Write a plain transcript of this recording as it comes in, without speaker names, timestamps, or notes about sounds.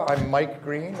I'm Mike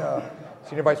Green,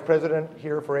 Senior Vice President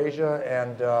here for Asia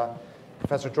and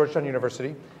Professor at Georgetown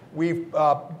University. We've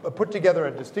put together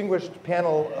a distinguished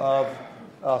panel of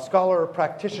scholar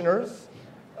practitioners,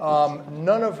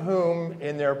 none of whom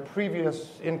in their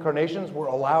previous incarnations were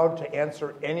allowed to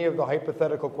answer any of the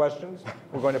hypothetical questions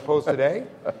we're going to pose today.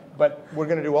 But we're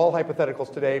going to do all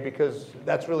hypotheticals today because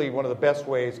that's really one of the best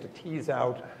ways to tease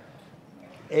out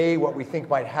A, what we think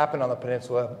might happen on the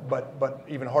peninsula, but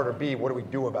even harder, B, what do we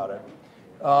do about it?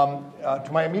 To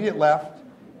my immediate left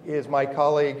is my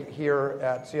colleague here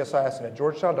at CSIS and at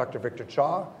Georgetown, Dr. Victor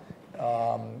Cha,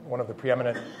 one of the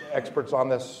preeminent experts on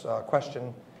this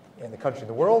question in the country and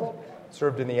the world,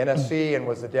 served in the NSC and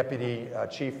was the deputy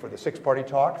chief for the six-party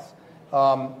talks.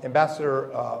 Ambassador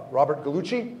Robert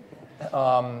Gallucci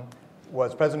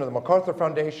was president of the MacArthur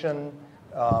Foundation,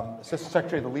 assistant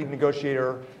secretary of the lead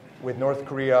negotiator with North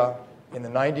Korea in the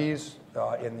 90s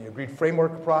in the agreed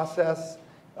framework process,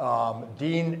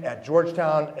 dean at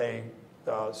Georgetown, a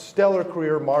stellar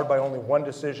career marred by only one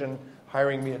decision,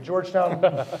 hiring me at Georgetown.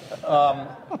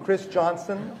 Chris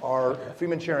Johnson, our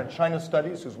Freeman Chair in China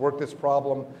Studies, who's worked this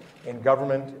problem in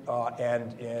government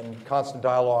and in constant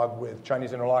dialogue with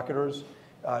Chinese interlocutors.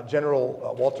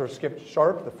 General Walter Skip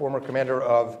Sharp, the former commander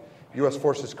of U.S.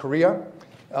 Forces Korea.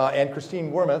 And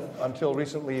Christine Wormuth, until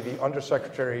recently the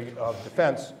Undersecretary of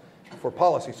Defense for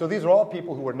Policy. So these are all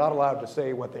people who are not allowed to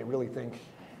say what they really think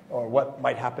or what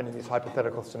might happen in these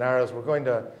hypothetical scenarios. We're going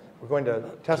to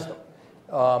test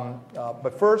them.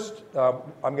 But first,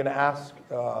 I'm going to ask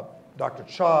Dr.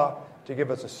 Cha to give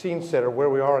us a scene setter where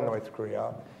we are in North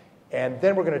Korea. And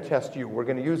then we're going to test you. We're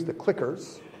going to use the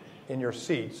clickers in your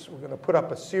seats. We're going to put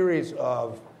up a series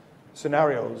of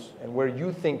scenarios and where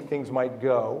you think things might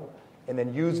go, and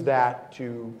then use that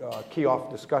to key off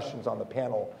discussions on the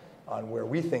panel on where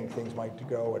we think things might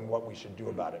go and what we should do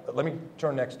about it. But let me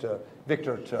turn next to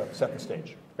Victor to set the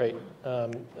stage. Great.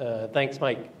 Thanks,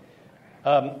 Mike.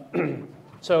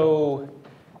 So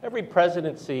every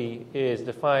presidency is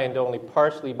defined only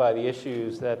partially by the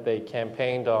issues that they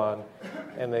campaigned on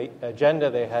and the agenda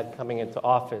they had coming into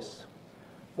office.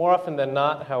 More often than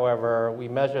not, however, we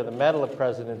measure the mettle of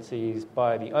presidencies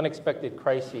by the unexpected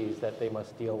crises that they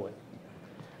must deal with.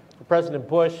 For President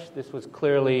Bush, this was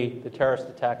clearly the terrorist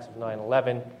attacks of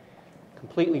 9/11,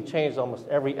 completely changed almost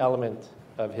every element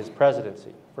of his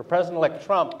presidency. For President-elect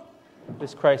Trump,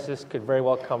 this crisis could very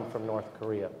well come from North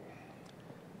Korea.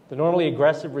 The normally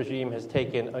aggressive regime has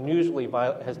taken an unusually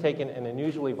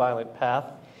violent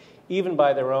path, even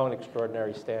by their own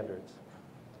extraordinary standards.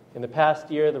 In the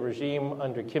past year, the regime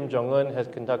under Kim Jong-un has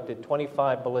conducted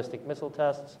 25 ballistic missile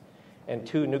tests and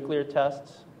 2 nuclear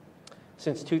tests.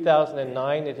 Since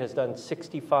 2009, it has done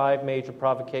 65 major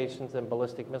provocations and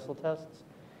ballistic missile tests,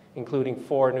 including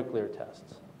 4 nuclear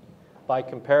tests. By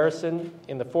comparison,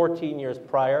 in the 14 years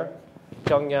prior,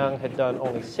 Pyongyang had done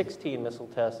only 16 missile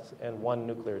tests and 1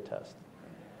 nuclear test.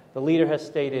 The leader has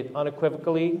stated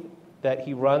unequivocally that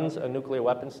he runs a nuclear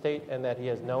weapon state and that he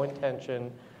has no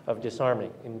intention of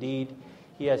disarming. Indeed,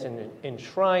 he has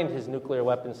enshrined his nuclear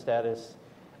weapon status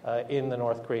in the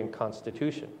North Korean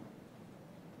Constitution.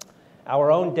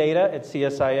 Our own data at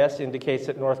CSIS indicates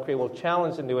that North Korea will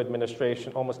challenge the new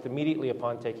administration almost immediately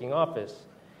upon taking office.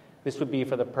 This would be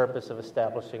for the purpose of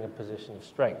establishing a position of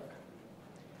strength.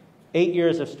 8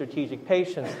 years of strategic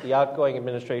patience, the outgoing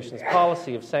administration's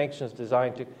policy of sanctions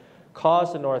designed to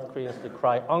cause the North Koreans to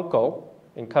cry uncle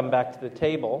and come back to the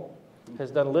table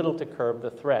has done little to curb the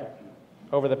threat.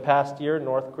 Over the past year,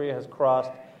 North Korea has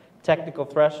crossed technical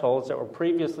thresholds that were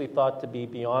previously thought to be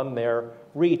beyond their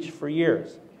reach for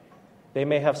years. They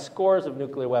may have scores of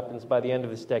nuclear weapons by the end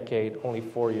of this decade, only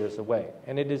 4 years away.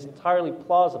 And it is entirely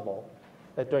plausible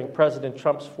that during President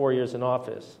Trump's 4 years in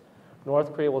office,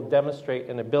 North Korea will demonstrate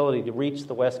an ability to reach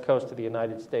the west coast of the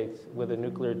United States with a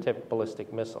nuclear-tipped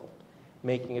ballistic missile,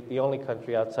 making it the only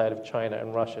country outside of China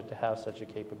and Russia to have such a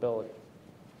capability.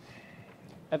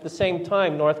 At the same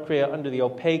time, North Korea, under the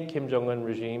opaque Kim Jong-un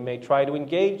regime, may try to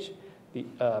engage the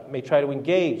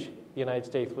United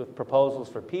States with proposals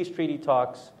for peace treaty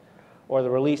talks or the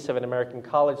release of an American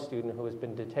college student who has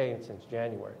been detained since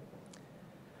January.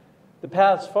 The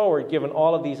paths forward, given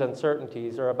all of these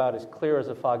uncertainties, are about as clear as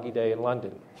a foggy day in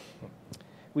London.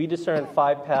 We discern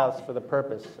 5 paths for the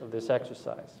purpose of this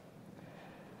exercise.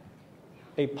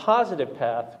 A positive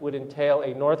path would entail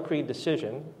a North Korean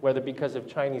decision, whether because of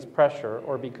Chinese pressure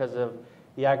or because of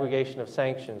the aggregation of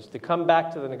sanctions, to come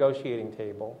back to the negotiating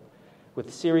table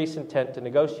with serious intent to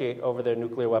negotiate over their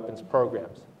nuclear weapons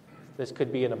programs. This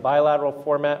could be in a bilateral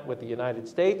format with the United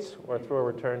States or through a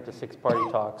return to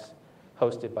 6-party talks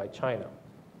hosted by China.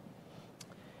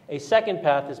 A second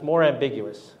path is more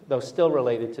ambiguous, though still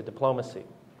related to diplomacy.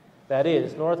 That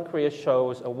is, North Korea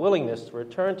shows a willingness to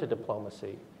return to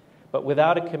diplomacy, but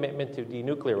without a commitment to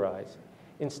denuclearize,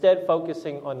 instead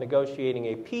focusing on negotiating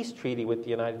a peace treaty with the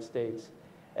United States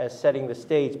as setting the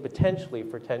stage potentially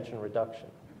for tension reduction.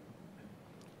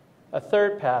 A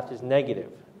third path is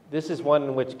negative. This is one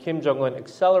in which Kim Jong-un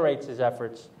accelerates his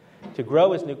efforts to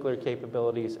grow his nuclear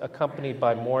capabilities, accompanied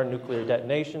by more nuclear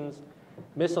detonations,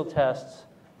 missile tests,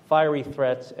 fiery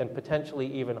threats, and potentially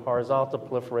even horizontal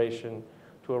proliferation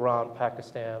to Iran,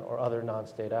 Pakistan, or other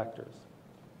non-state actors.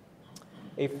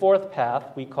 A fourth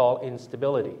path we call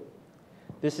instability.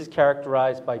 This is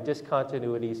characterized by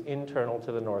discontinuities internal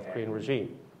to the North Korean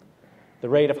regime. The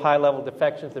rate of high-level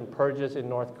defections and purges in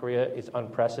North Korea is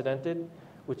unprecedented,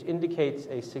 which indicates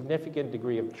a significant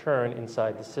degree of churn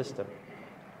inside the system.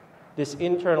 This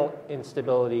internal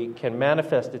instability can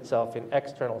manifest itself in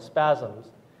external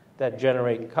spasms that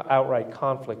generate outright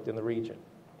conflict in the region.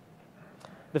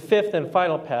 The fifth and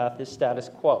final path is status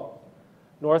quo.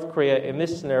 North Korea in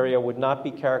this scenario would not be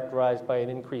characterized by an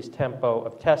increased tempo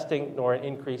of testing nor an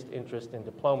increased interest in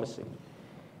diplomacy.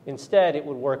 Instead, it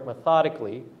would work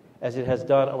methodically, as it has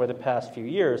done over the past few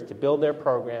years, to build their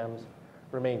programs,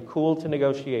 remain cool to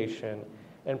negotiation,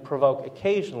 and provoke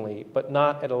occasionally, but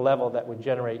not at a level that would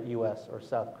generate U.S. or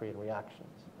South Korean reactions.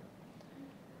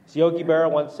 As Yogi Berra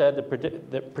once said,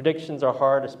 the predictions are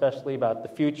hard, especially about the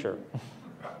future.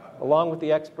 Along with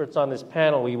the experts on this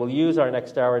panel, we will use our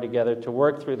next hour together to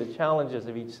work through the challenges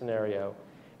of each scenario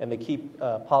and the key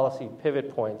policy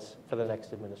pivot points for the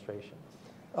next administration.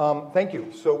 Thank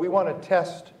you. So we want to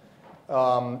test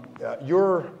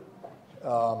your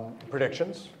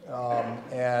predictions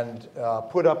and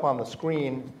put up on the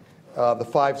screen the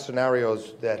 5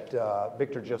 scenarios that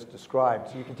Victor just described.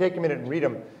 So you can take a minute and read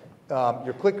them.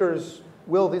 Your clickers,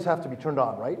 these have to be turned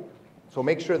on, right? So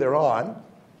make sure they're on.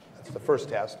 That's the first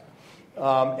test.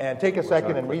 And take a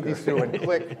second and read these through and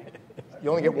click. You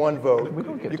only get one vote.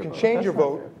 You can change your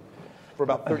vote for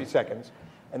about 30 seconds,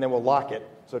 and then we'll lock it.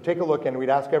 So take a look, and we'd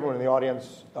ask everyone in the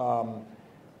audience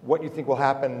what you think will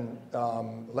happen.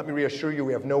 Let me reassure you,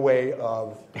 we have no way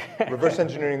of reverse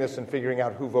engineering this and figuring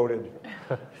out who voted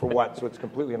for what, so it's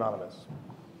completely anonymous.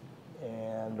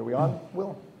 And are we on,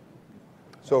 Will?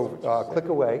 So click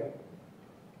away.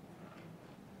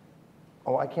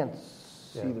 Oh, I can't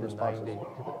see the responses.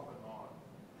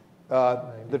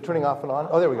 They're turning off and on?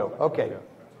 Oh, there we go. Okay.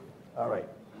 All right.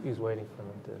 He's waiting for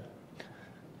them to...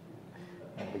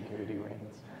 Ambiguity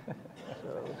reigns. So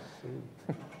let's see.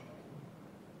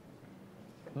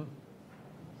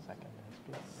 Second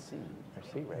is C. Or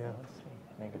C, right? Yeah. Let's see.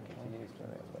 Make it confused.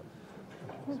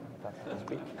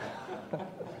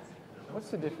 What's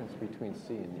the difference between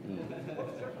C and E?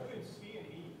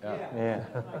 Yeah.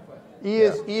 E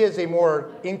is a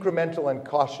more incremental and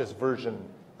cautious version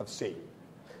of C.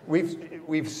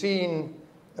 We've seen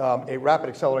a rapid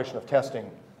acceleration of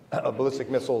testing of ballistic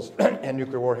missiles and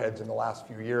nuclear warheads in the last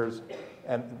few years,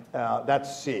 and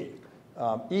that's C.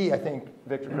 E, I think,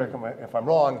 Victor, correct me if I'm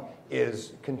wrong,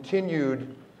 is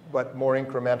continued but more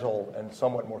incremental and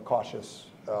somewhat more cautious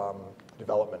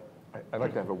development. I'd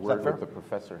like to have a word with the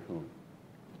professor who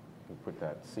put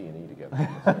that C and E together.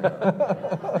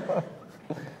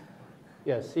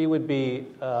 Yeah, C would be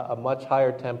a much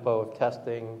higher tempo of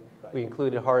testing. Right. We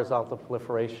included horizontal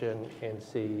proliferation in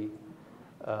C,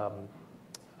 as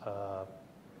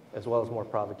well as more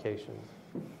provocations.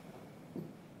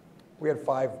 We had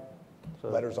 5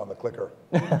 letters on the clicker.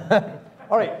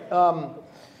 All right.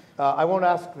 I won't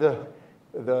ask the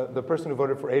person who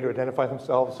voted for A to identify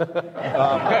themselves.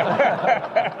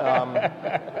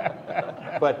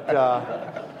 But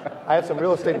I have some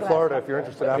real estate in Florida if you're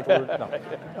interested afterward. No.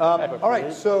 All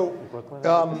right, so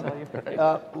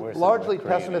largely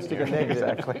pessimistic and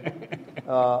negative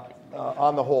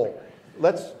on the whole.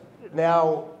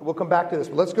 We'll come back to this,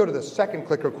 but let's go to the second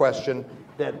clicker question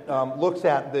that looks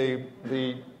at the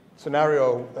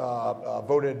scenario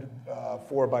voted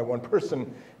for by one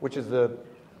person, which is the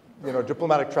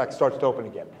diplomatic track starts to open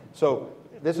again. So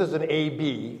this is an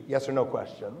A-B, yes or no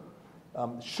question.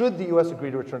 Should the U.S.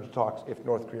 agree to return to talks if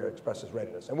North Korea expresses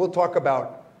readiness? And we'll talk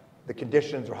about the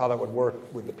conditions or how that would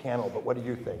work with the panel, but what do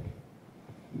you think?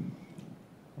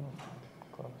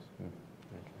 Close.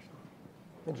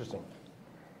 Interesting.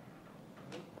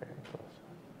 Very close.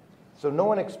 So no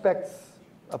one expects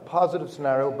a positive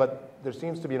scenario, but there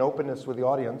seems to be an openness with the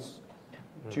audience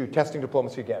to testing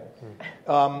diplomacy again.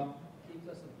 Keeps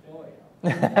us employed.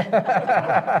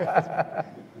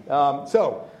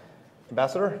 So,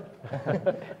 Ambassador,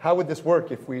 how would this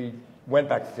work if we went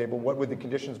back to the table? What would the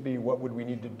conditions be? What would we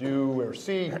need to do or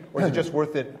see? Or is it just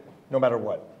worth it no matter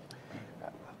what?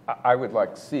 I would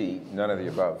like C, none of the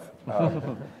above.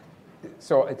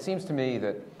 So it seems to me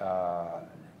that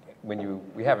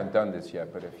we haven't done this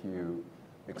yet, but if you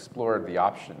explored the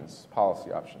options,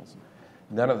 policy options,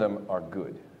 none of them are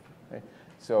good. Okay?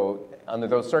 So under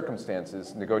those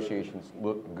circumstances, negotiations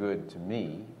look good to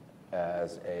me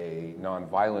as a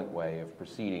nonviolent way of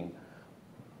proceeding,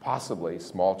 possibly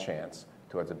small chance,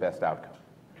 towards the best outcome.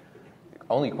 The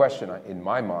only question in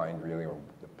my mind, really, or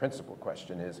the principal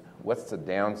question is, what's the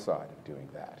downside of doing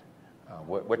that?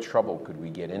 What trouble could we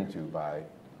get into by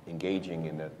engaging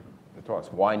in the talks?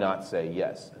 Why not say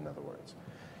yes, in other words?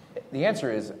 The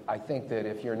answer is, I think that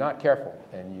if you're not careful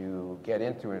and you get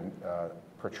into a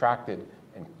protracted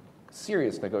and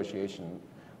serious negotiation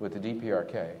with the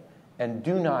DPRK and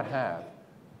do not have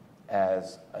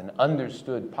as an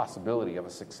understood possibility of a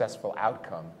successful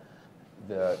outcome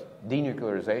the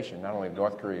denuclearization, not only of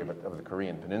North Korea, but of the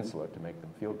Korean Peninsula to make them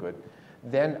feel good,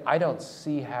 then I don't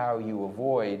see how you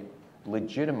avoid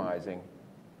legitimizing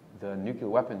the nuclear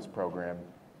weapons program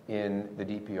in the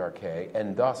DPRK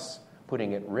and thus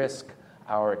putting at risk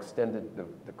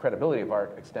the credibility of our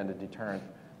extended deterrent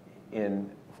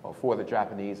for the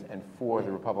Japanese and for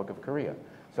the Republic of Korea.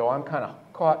 So I'm kind of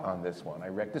caught on this one.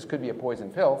 This could be a poison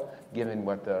pill, given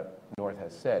what the North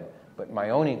has said. But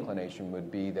my own inclination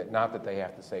would be that not that they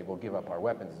have to say, we'll give up our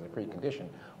weapons as a precondition,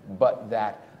 but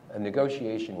that a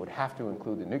negotiation would have to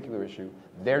include the nuclear issue,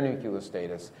 their nuclear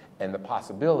status, and the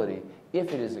possibility,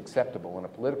 if it is acceptable and a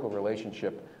political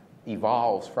relationship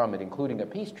evolves from it, including a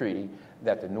peace treaty,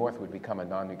 that the North would become a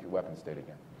non-nuclear weapon state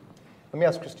again. Let me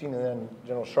ask Christine and then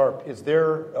General Sharp, is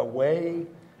there a way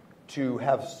to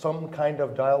have some kind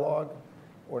of dialogue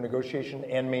or negotiation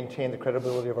and maintain the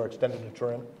credibility of our extended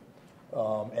deterrent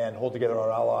and hold together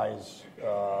our allies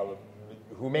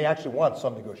who may actually want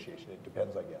some negotiation? It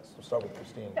depends, I guess. We'll start with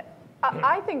Christine.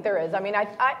 I think there is. I mean,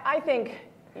 I think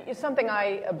something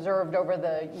I observed over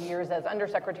the years as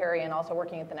Undersecretary and also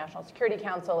working at the National Security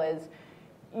Council is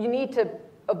you need to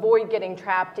avoid getting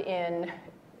trapped in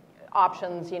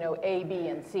options, A, B,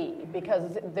 and C,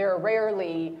 because they're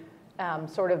rarely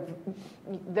sort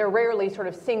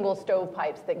of single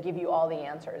stovepipes that give you all the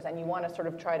answers. And you want to sort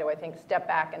of try to, I think, step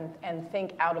back and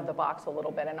think out of the box a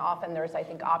little bit. And often there's, I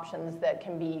think, options that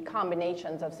can be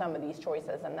combinations of some of these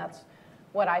choices. And that's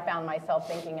what I found myself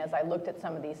thinking as I looked at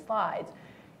some of these slides.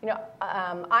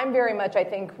 I'm very much, I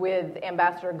think, with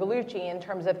Ambassador Gallucci in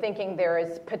terms of thinking there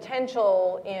is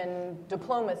potential in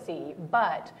diplomacy,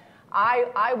 but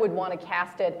I would want to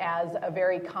cast it as a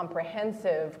very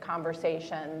comprehensive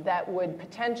conversation that would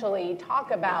potentially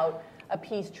talk about a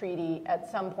peace treaty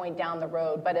at some point down the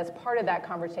road. But as part of that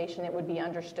conversation, it would be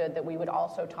understood that we would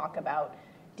also talk about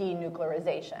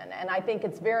denuclearization. And I think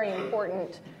it's very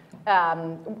important,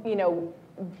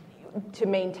 to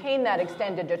maintain that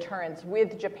extended deterrence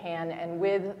with Japan and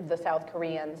with the South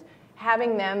Koreans,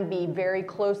 having them be very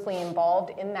closely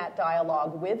involved in that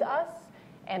dialogue with us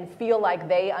and feel like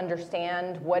they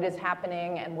understand what is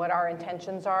happening and what our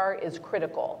intentions are is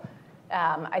critical.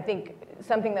 I think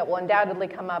something that will undoubtedly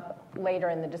come up later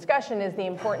in the discussion is the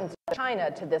importance of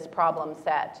China to this problem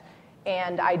set.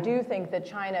 And I do think that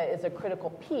China is a critical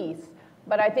piece,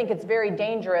 but I think it's very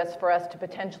dangerous for us to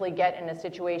potentially get in a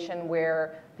situation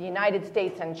where the United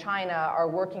States and China are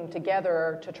working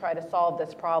together to try to solve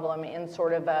this problem in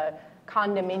sort of a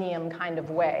condominium kind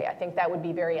of way. I think that would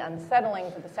be very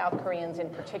unsettling for the South Koreans in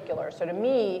particular. So to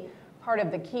me, part of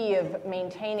the key of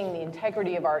maintaining the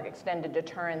integrity of our extended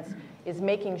deterrence is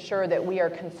making sure that we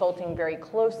are consulting very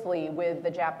closely with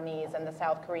the Japanese and the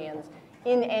South Koreans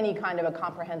in any kind of a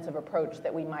comprehensive approach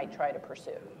that we might try to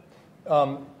pursue.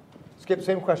 Skip,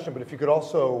 same question, but if you could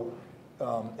also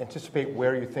anticipate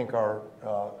where you think our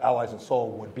allies in Seoul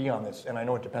would be on this. And I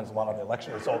know it depends a lot on the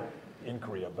election result in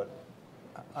Korea, but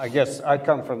I guess I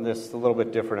come from this a little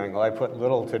bit different angle. I put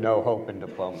little to no hope in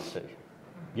diplomacy,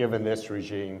 given this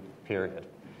regime, period.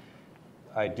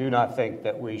 I do not think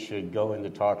that we should go into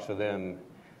talks with them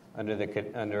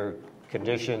under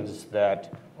conditions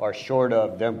that are short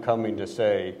of them coming to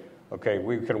say, okay,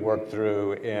 we can work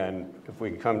through, and if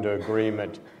we come to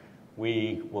agreement,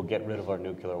 we will get rid of our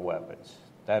nuclear weapons.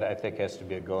 That, I think, has to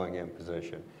be a going-in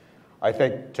position. I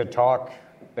think to talk,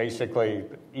 basically,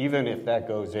 even if that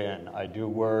goes in, I do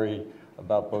worry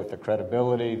about both the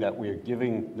credibility that we are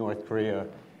giving North Korea,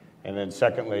 and then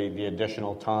secondly, the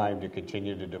additional time to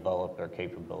continue to develop their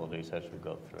capabilities as we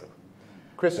go through.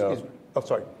 Chris,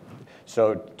 sorry.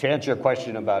 So to answer your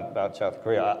question about South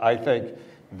Korea, I think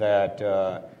that,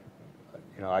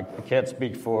 I can't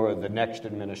speak for the next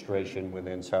administration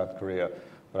within South Korea,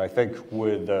 But I think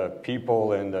with the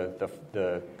people and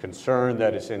the concern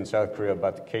that is in South Korea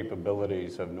about the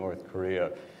capabilities of North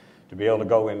Korea, to be able to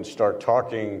go and start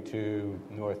talking to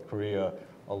North Korea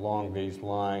along these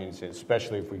lines,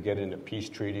 especially if we get into peace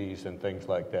treaties and things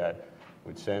like that,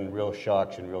 would send real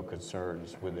shocks and real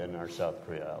concerns within our South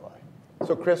Korea ally.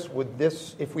 So, Chris, would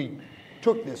this, if we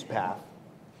took this path,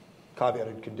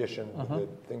 caveated condition with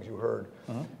the things you heard,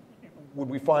 would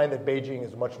we find that Beijing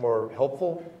is a much more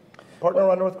helpful partner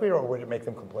on North Korea, or would it make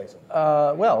them complacent?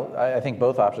 Well, I think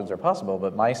both options are possible,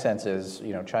 but my sense is,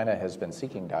 China has been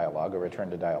seeking dialogue, a return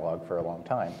to dialogue, for a long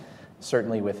time.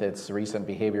 Certainly with its recent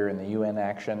behavior in the UN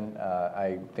action,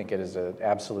 I think it is an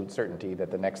absolute certainty that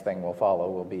the next thing will follow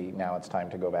will be now it's time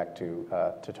to go back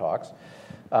to talks.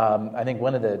 I think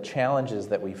one of the challenges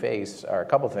that we face are a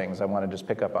couple things. I want to just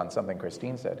pick up on something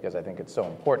Christine said because I think it's so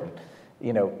important.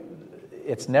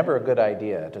 It's never a good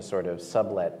idea to sort of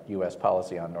sublet U.S.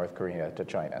 policy on North Korea to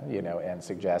China, and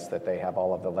suggest that they have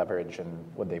all of the leverage and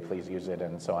would they please use it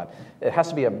and so on. It has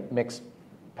to be a mixed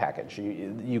package.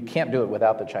 You can't do it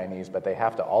without the Chinese, but they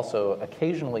have to also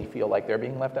occasionally feel like they're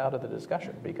being left out of the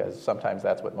discussion because sometimes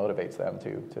that's what motivates them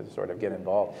to sort of get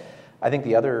involved. I think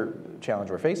the other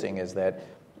challenge we're facing is that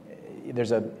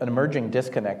there's an emerging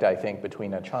disconnect, I think,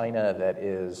 between a China that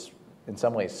is in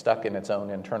some ways stuck in its own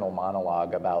internal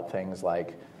monologue about things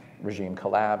like regime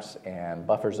collapse and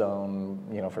buffer zone,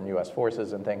 from U.S.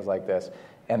 forces and things like this,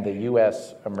 and the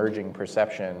U.S. emerging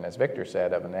perception, as Victor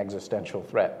said, of an existential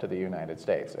threat to the United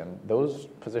States. And those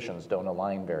positions don't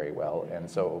align very well, and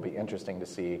so it will be interesting to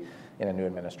see in a new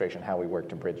administration how we work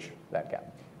to bridge that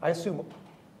gap. I assume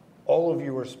all of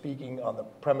you are speaking on the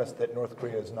premise that North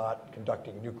Korea is not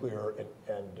conducting nuclear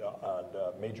and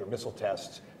major missile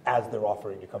tests as they're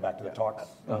offering to come back to the talks.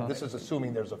 This is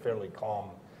assuming there's a fairly calm,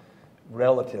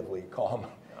 relatively calm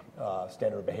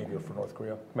standard of behavior for North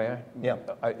Korea. May I? Yeah.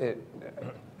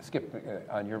 Skip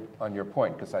on your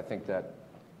point, because I think that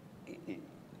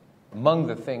among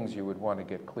the things you would want to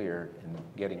get clear in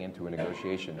getting into a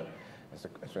negotiation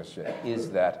is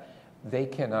that they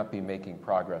cannot be making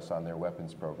progress on their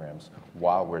weapons programs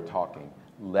while we're talking,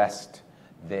 lest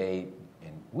they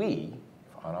and we,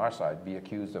 on our side, be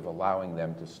accused of allowing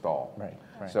them to stall. Right.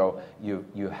 So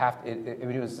you have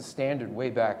it was the standard way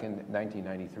back in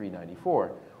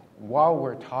 1993-94. While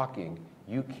we're talking,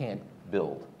 you can't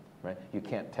build, right? You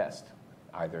can't test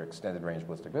either extended range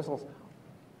ballistic missiles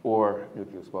or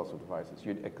nuclear explosive devices.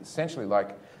 You'd essentially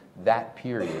like that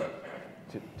period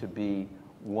to be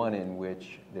one in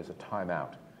which there's a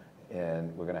timeout,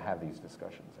 and we're going to have these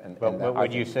discussions. But what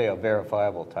would you say a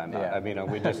verifiable timeout? Yeah. I mean, are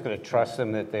we just going to trust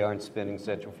them that they aren't spinning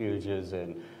centrifuges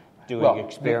and doing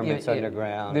experiments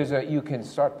underground? You can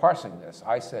start parsing this.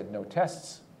 I said no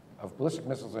tests of ballistic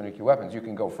missiles or nuclear weapons. You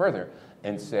can go further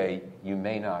and say you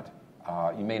may not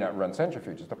run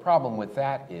centrifuges. The problem with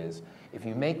that is if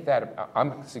you make that,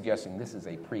 I'm suggesting this is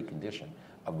a precondition,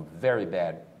 a very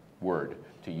bad word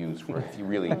to use for if you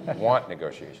really want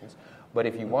negotiations. But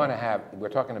if you want to have, we're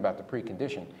talking about the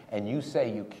precondition, and you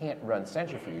say you can't run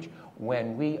centrifuge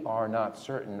when we are not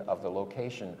certain of the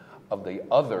location of the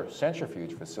other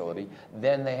centrifuge facility,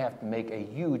 then they have to make a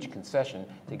huge concession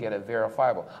to get it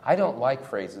verifiable. I don't like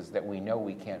phrases that we know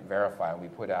we can't verify and we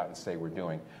put out and say we're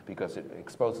doing because it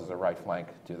exposes a right flank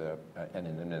to an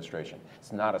administration.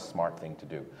 It's not a smart thing to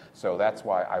do. So that's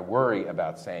why I worry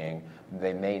about saying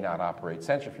they may not operate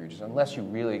centrifuges unless you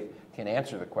really can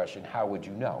answer the question, how would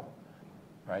you know?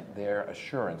 Right? Their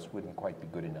assurance wouldn't quite be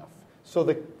good enough.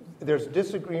 So there's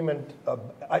disagreement.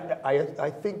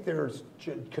 I think there's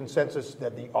consensus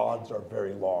that the odds are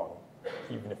very long,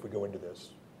 even if we go into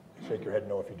this. Shake your head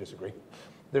no if you disagree.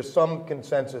 There's some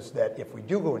consensus that if we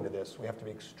do go into this, we have to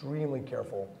be extremely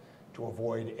careful to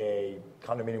avoid a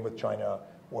condominium with China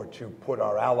or to put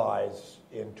our allies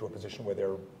into a position where they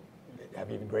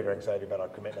have even greater anxiety about our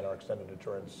commitment, our extended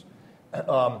deterrence.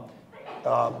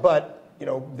 But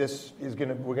this is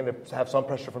we're going to have some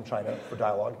pressure from China for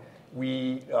dialogue.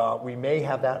 We may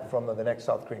have that from the next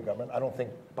South Korean government. I don't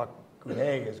think Park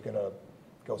Geun-hye is going to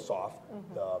go soft,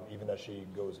 even as she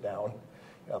goes down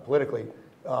politically.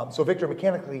 So, Victor,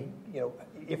 mechanically,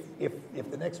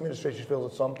 if the next administration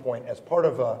feels at some point, as part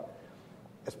of a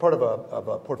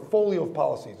portfolio of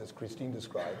policies, as Christine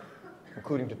described,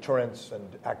 including deterrence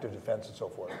and active defense and so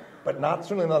forth, but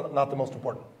certainly not the most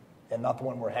important, and not the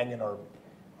one we're hanging our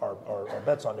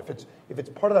bets on. If it's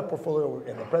part of that portfolio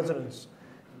and the president's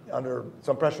under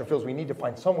some pressure feels we need to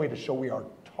find some way to show we are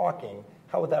talking,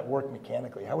 how would that work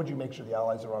mechanically? How would you make sure the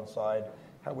allies are on side?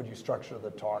 How would you structure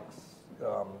the talks?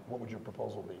 What would your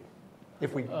proposal be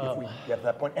if we get to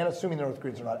that point? And assuming the North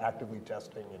Koreans are not actively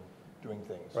testing and doing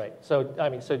things. Right. So, I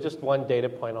mean, so just one data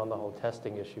point on the whole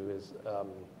testing issue is,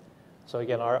 so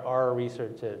again, our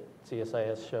research at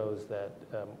CSIS shows that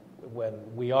when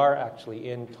we are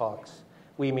actually in talks,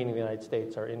 we, meaning the United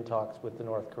States, are in talks with the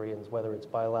North Koreans, whether it's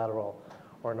bilateral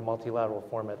or in a multilateral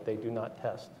format, they do not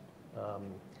test.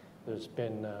 There's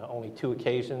been only 2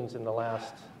 occasions in the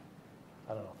last,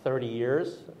 30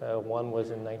 years. One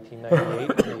was in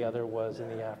 1998, and the other was in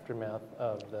the aftermath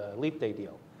of the Leap Day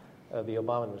deal of the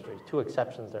Obama administration. 2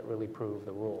 exceptions that really prove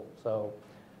the rule. So,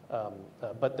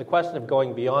 but the question of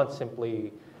going beyond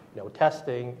simply,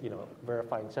 testing,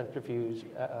 verifying centrifuge,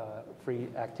 free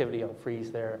activity on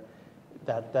freeze there,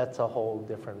 that's a whole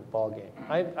different ballgame.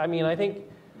 I think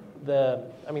there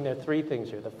are 3 things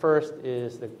here. The first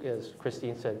is, as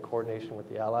Christine said, coordination with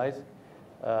the allies.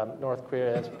 North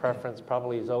Korea's preference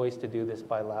probably is always to do this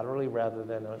bilaterally rather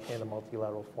than in a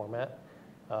multilateral format.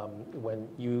 When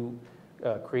you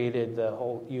created the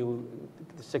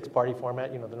 6-party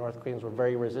format, the North Koreans were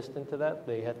very resistant to that.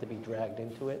 They had to be dragged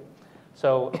into it.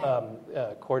 So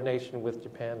coordination with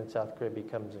Japan and South Korea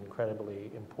becomes incredibly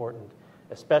important,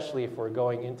 especially if we're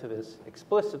going into this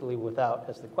explicitly without,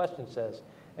 as the question says,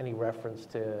 any reference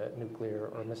to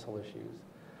nuclear or missile issues.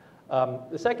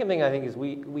 The second thing I think is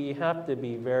we have to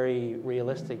be very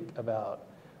realistic about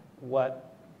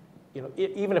what,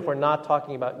 even if we're not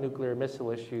talking about nuclear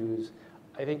missile issues,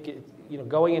 I think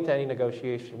going into any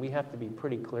negotiation, we have to be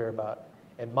pretty clear about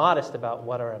and modest about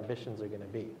what our ambitions are going to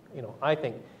be. I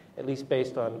think, at least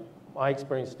based on my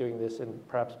experience doing this, and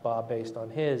perhaps Bob based on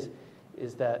his,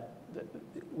 is that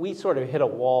we sort of hit a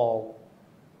wall.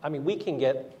 I mean, we can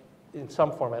get, in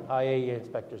some format, IAEA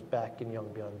inspectors back in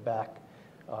Yongbyon, back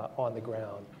on the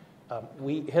ground.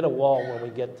 We hit a wall when we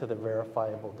get to the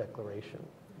verifiable declaration.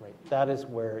 Right? That is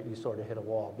where you sort of hit a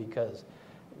wall, because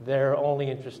they're only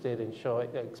interested in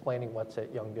explaining what's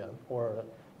at Yongbyon or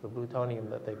the plutonium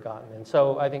that they've gotten. And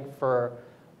so I think for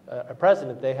a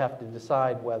president, they have to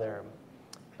decide whether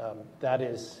that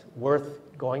is worth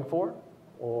going for,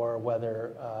 or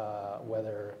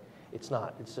whether it's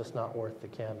not. It's just not worth the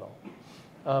candle.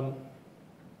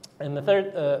 And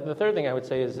the third thing I would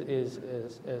say is,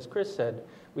 as Chris said,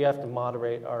 we have to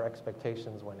moderate our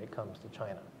expectations when it comes to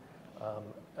China.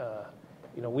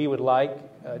 We would like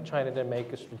China to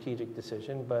make a strategic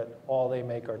decision, but all they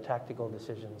make are tactical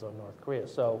decisions on North Korea.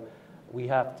 So we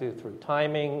have to, through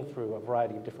timing, through a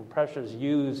variety of different pressures,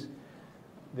 use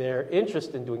their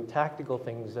interest in doing tactical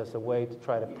things as a way to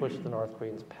try to push the North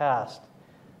Koreans past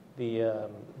the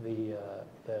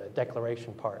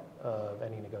declaration part of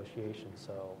any negotiation.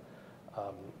 So,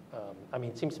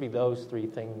 it seems to me those 3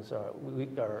 things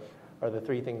are the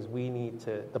 3 things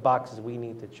the boxes we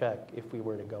need to check if we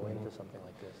were to go into something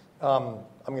like this. I'm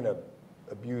going to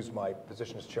abuse my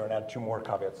position as chair and add 2 more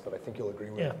caveats that I think you'll agree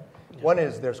with. Yeah. One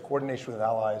is there's coordination with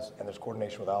allies, and there's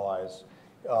coordination with allies.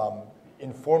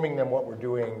 Informing them what we're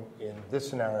doing in this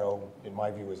scenario, in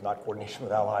my view, is not coordination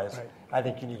with allies. Right. I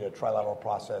think you need a trilateral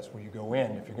process where you go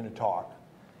in, if you're going to talk,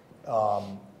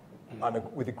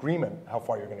 with agreement how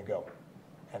far you're going to go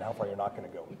and how far you're not going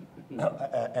to go,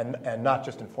 and not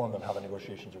just inform them how the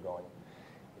negotiations are going,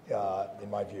 in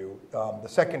my view. The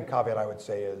second caveat I would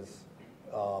say is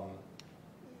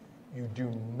you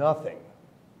do nothing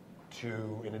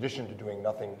to, in addition to doing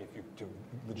nothing to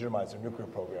legitimize their nuclear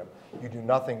program, you do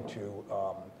nothing to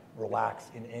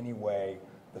relax in any way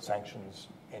the sanctions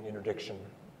and interdiction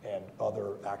and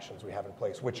other actions we have in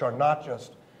place, which are not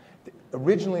just,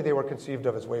 originally they were conceived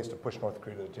of as ways to push North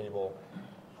Korea to the table.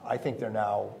 I think they're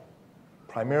now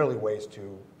primarily ways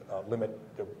to limit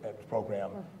the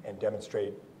program and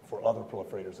demonstrate for other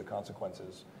proliferators the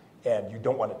consequences. And you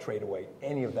don't want to trade away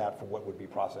any of that for what would be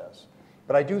process.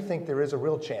 But I do think there is a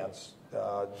real chance,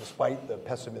 despite the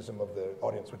pessimism of the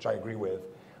audience, which I agree with,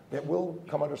 that we'll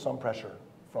come under some pressure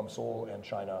from Seoul and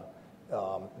China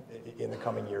in the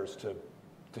coming years to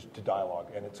dialogue.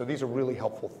 And so these are really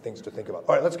helpful things to think about.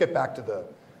 All right, let's get back to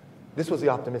this was the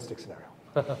optimistic scenario,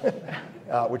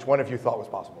 which one of you thought was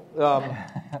possible.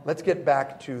 Let's get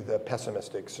back to the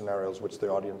pessimistic scenarios, which the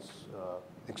audience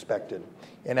expected,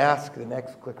 and ask the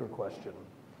next clicker question,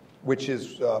 which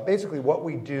is basically what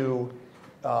we do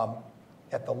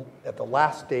at the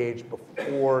last stage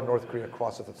before North Korea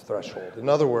crosses its threshold. In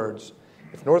other words,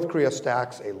 if North Korea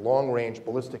stacks a long-range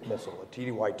ballistic missile, a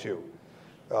TDY-2,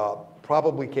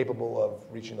 probably capable of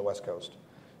reaching the West Coast,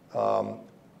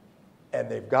 and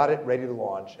they've got it ready to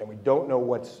launch, and we don't know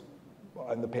what's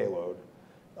on the payload,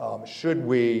 what should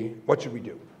we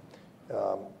do?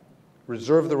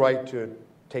 Reserve the right to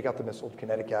take out the missile,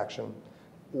 kinetic action,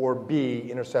 or B,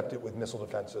 intercept it with missile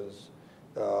defenses,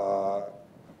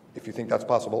 if you think that's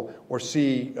possible, or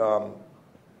C,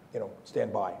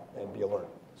 stand by and be alert.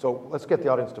 So let's get the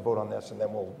audience to vote on this, and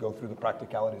then we'll go through the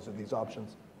practicalities of these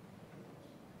options.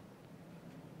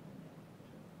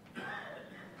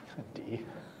 D.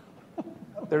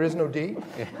 There is no D?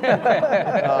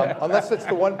 Unless it's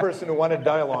the one person who wanted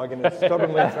dialogue and is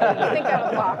stubbornly trying to Think out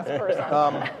of the box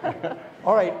person.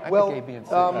 All right, well,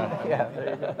 Yeah, there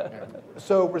you go.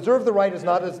 so reserve the right is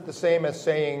not the same as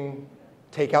saying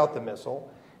take out the missile.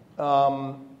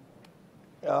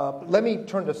 Let me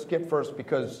turn to Skip first,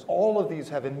 because all of these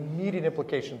have immediate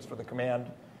implications for the command,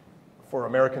 for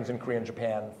Americans in Korea and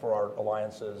Japan, for our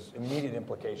alliances, immediate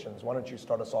implications. Why don't you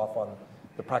start us off on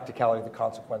the practicality, the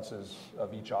consequences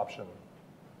of each option?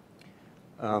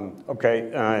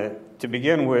 Okay, to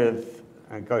begin with,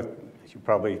 as you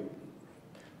probably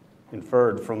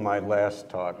inferred from my last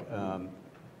talk,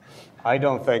 I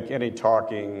don't think any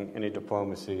talking, any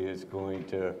diplomacy is going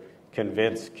to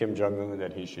convince Kim Jong-un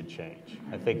that he should change.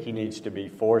 I think he needs to be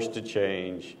forced to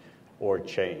change or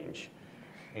change.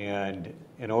 And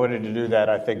in order to do that,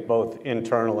 I think both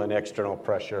internal and external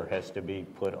pressure has to be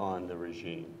put on the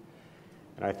regime.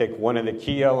 And I think one of the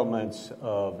key elements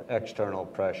of external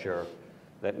pressure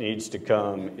that needs to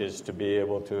come is to be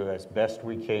able to, as best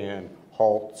we can,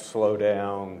 halt, slow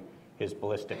down his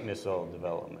ballistic missile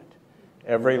development.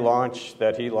 Every launch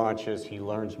that he launches, he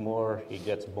learns more, he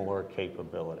gets more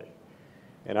capability.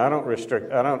 And I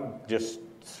don't just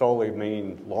solely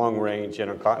mean long-range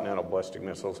intercontinental ballistic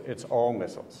missiles. It's all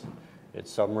missiles. It's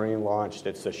submarine launched,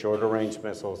 it's the shorter range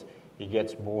missiles. He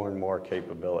gets more and more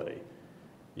capability.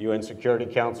 UN Security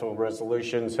Council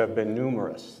resolutions have been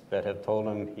numerous that have told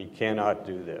him he cannot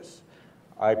do this.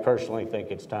 I personally think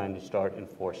it's time to start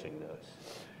enforcing those.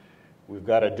 We've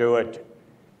got to do it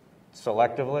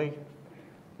selectively,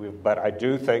 but I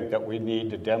do think that we need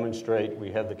to demonstrate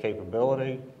we have the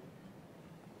capability,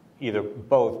 either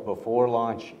both before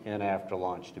launch and after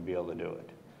launch, to be able to do it.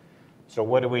 So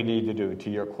what do we need to do, to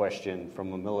your question,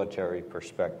 from a military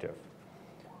perspective?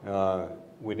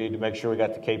 We need to make sure we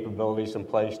got the capabilities in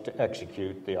place to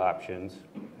execute the options,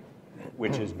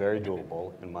 which is very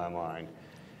doable in my mind.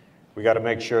 We got to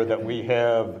make sure that we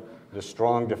have the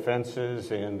strong defenses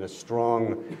and the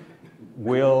strong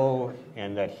will,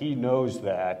 and that he knows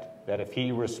that if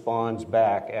he responds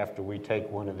back after we take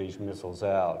one of these missiles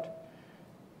out,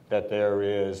 that there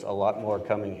is a lot more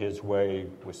coming his way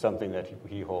with something that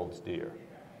he holds dear.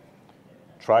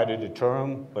 Try to deter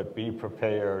him, but be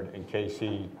prepared in case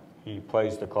he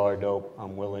plays the card, "Nope,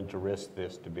 I'm willing to risk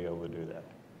this to be able to do that."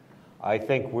 I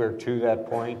think we're to that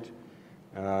point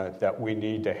that we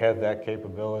need to have that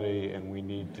capability, and we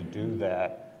need to do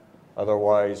that.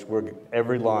 Otherwise,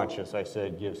 every launch, as I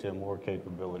said, gives him more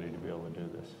capability to be able to do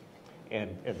this,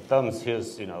 and thumbs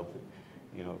his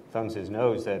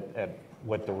nose at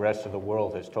what the rest of the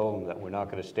world has told him that we're not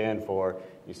going to stand for.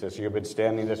 He says, "You've been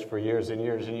standing this for years and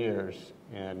years and years,"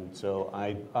 and so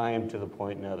I am to the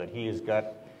point now that he's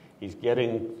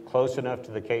getting close enough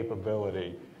to the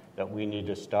capability that we need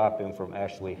to stop him from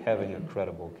actually having a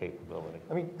credible capability.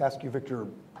 Let me ask you, Victor,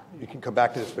 you can come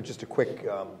back to this, but just a quick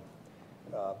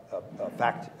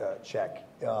fact check.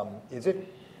 Is it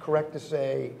correct to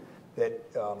say that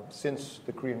since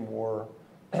the Korean War,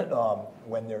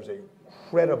 when there's a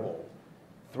credible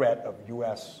threat of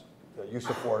U.S. Use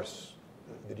of force,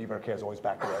 the DPRK has always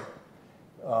backed away?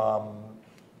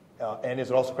 And is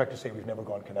it also correct to say we've never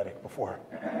gone kinetic before?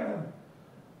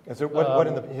 Is there, what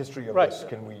in the history of this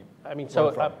can we learn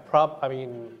from?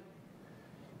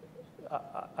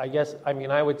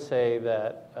 I would say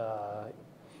that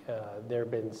there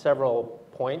have been several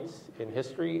points in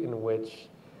history in which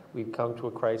we've come to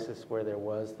a crisis where there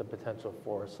was the potential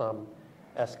for some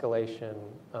escalation.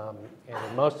 And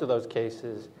in most of those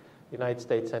cases, the United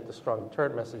States sent a strong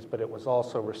deterrent message, but it was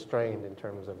also restrained in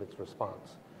terms of its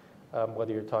response.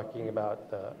 Whether you're talking about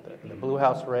the Blue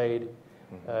House raid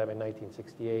in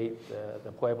 1968,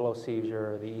 the Pueblo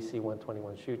seizure, the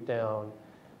EC-121 shootdown,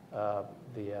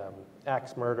 the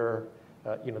Axe murder,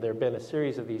 there have been a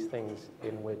series of these things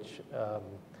in which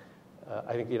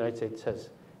I think the United States has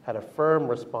had a firm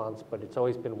response, but it's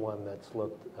always been one that's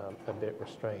looked a bit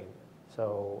restrained.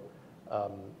 So,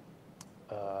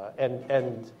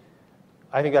 and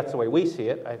I think that's the way we see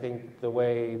it. I think the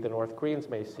way the North Koreans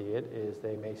may see it is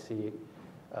they may see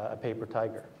a paper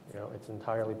tiger. It's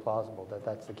entirely plausible that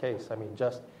that's the case. I mean,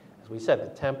 just as we said, the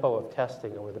tempo of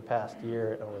testing over the past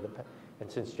year and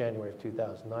since January of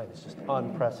 2009 is just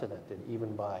unprecedented,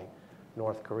 even by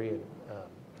North Korean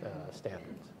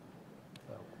standards.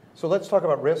 So let's talk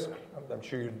about risk. I'm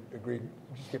sure you'd agree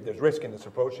there's risk in this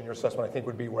approach, and your assessment, I think,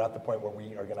 would be we're at the point where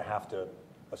we are going to have to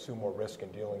assume more risk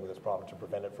in dealing with this problem to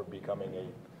prevent it from becoming a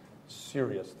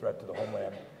serious threat to the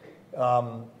homeland.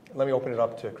 Let me open it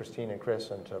up to Christine and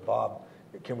Chris and to Bob.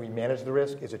 Can we manage the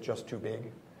risk? Is it just too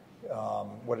big?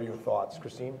 What are your thoughts,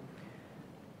 Christine?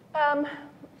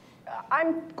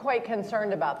 I'm quite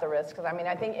concerned about the risks. I mean,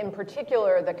 I think in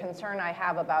particular, the concern I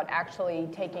have about actually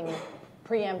taking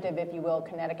preemptive, if you will,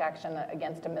 kinetic action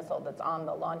against a missile that's on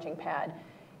the launching pad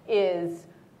is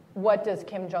what does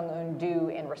Kim Jong-un do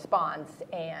in response?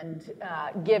 And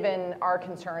given our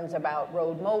concerns about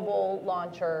road mobile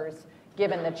launchers,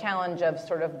 given the challenge of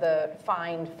sort of the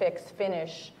find, fix,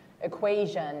 finish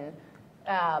equation,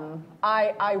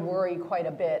 I worry quite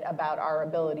a bit about our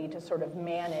ability to sort of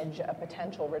manage a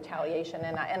potential retaliation.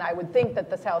 And I would think that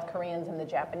the South Koreans and the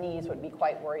Japanese would be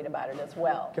quite worried about it as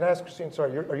well. Can I ask, Christine,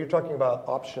 sorry, are you talking about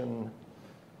option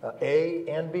A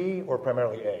and B, or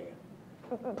primarily A?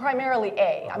 Primarily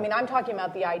A. I mean, I'm talking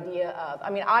about the idea of, I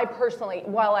mean, I personally,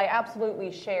 while I absolutely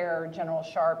share General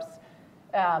Sharp's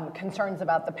concerns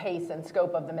about the pace and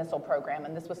scope of the missile program,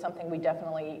 and this was something we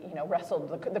definitely, wrestled,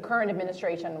 the current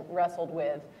administration wrestled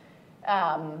with,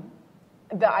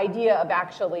 the idea of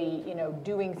actually,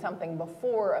 doing something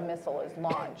before a missile is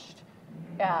launched.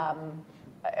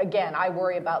 Again, I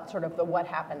worry about sort of the what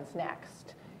happens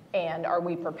next, and are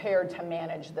we prepared to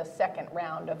manage the second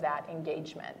round of that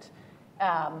engagement?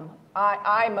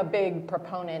 I'm a big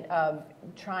proponent of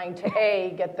trying to,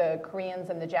 A, get the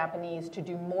Koreans and the Japanese to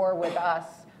do more with us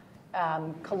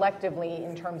collectively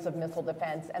in terms of missile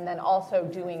defense, and then also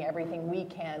doing everything we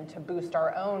can to boost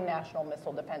our own national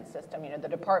missile defense system. The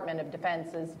Department of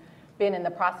Defense has been in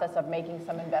the process of making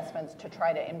some investments to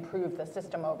try to improve the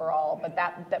system overall, but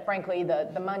that frankly,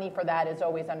 the money for that is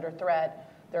always under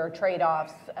threat. There are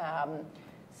trade-offs.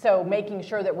 So making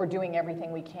sure that we're doing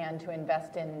everything we can to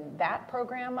invest in that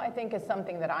program, I think, is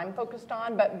something that I'm focused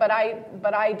on. But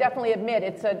I definitely admit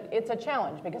it's a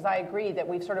challenge, because I agree that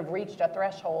we've sort of reached a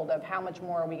threshold of how much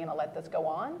more are we going to let this go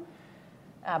on.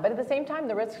 But at the same time,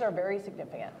 the risks are very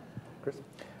significant. Chris?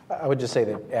 I would just say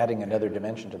that adding another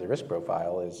dimension to the risk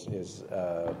profile is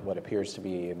what appears to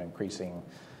be an increasing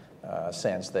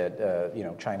sense that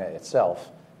China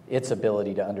itself, its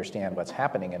ability to understand what's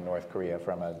happening in North Korea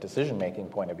from a decision-making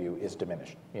point of view is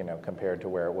diminished, compared to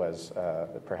where it was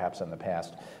perhaps in the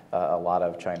past. A lot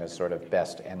of China's sort of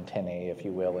best antennae, if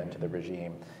you will, into the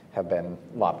regime have been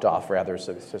lopped off rather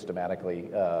systematically.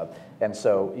 And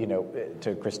so,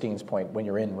 to Christine's point, when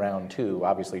you're in round two,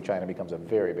 obviously China becomes a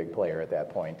very big player at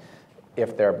that point.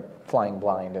 If they're flying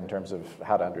blind in terms of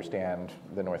how to understand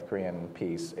the North Korean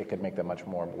piece, it could make them much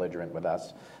more belligerent with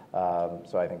us.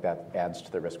 So I think that adds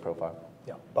to the risk profile.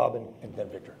 Yeah, Bob and then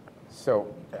Victor.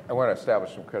 So I want to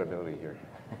establish some credibility here.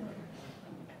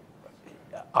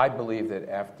 I believe that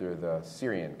after the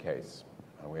Syrian case,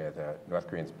 where the North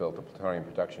Koreans built a plutonium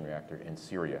production reactor in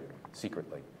Syria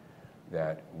secretly,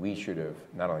 that we should have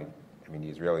not only,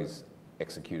 the Israelis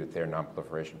executed their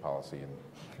non-proliferation policy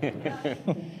and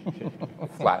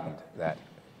flattened that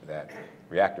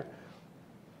reactor.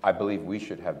 I believe we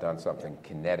should have done something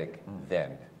kinetic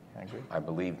then. I agree. I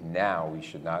believe now we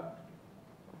should not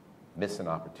miss an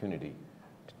opportunity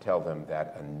to tell them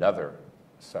that another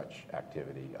such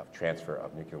activity of transfer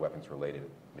of nuclear weapons-related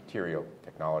material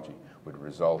technology would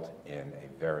result in a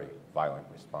very violent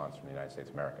response from the United States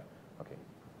of America. Okay,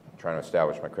 I'm trying to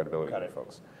establish my credibility here,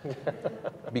 folks.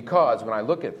 Because when I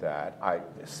look at that, I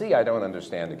don't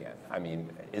understand again.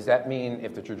 Does that mean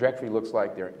if the trajectory looks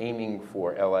like they're aiming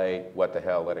for LA, what the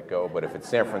hell, let it go? But if it's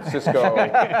San Francisco,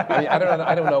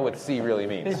 I don't know what C really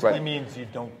means. Basically means you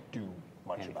don't do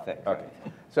much about it. Okay,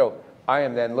 so I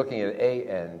am then looking at A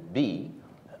and B,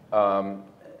 or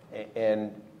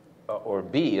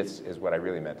B is what I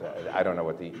really meant. I don't know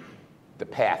what the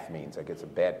path means. Like it's a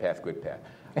bad path, good path.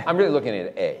 I'm really looking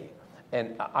at A.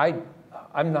 And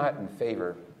I'm not in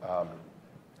favor of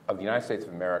the United States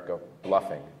of America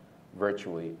bluffing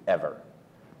virtually ever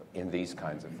in these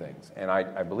kinds of things. And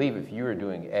I believe if you are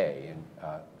doing A, and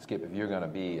Skip, if you're going to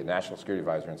be a national security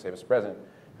advisor and say, Mr. President,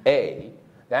 A,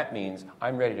 that means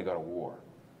I'm ready to go to war,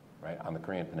 right, on the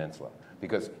Korean Peninsula.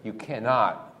 Because you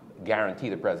cannot guarantee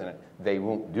the president they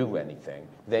won't do anything.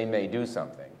 They may do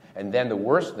something. And then the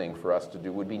worst thing for us to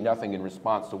do would be nothing in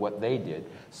response to what they did.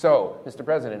 So, Mr.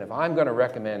 President, if I'm going to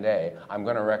recommend A, I'm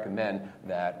going to recommend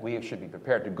that we should be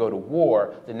prepared to go to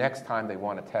war the next time they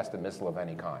want to test a missile of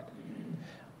any kind.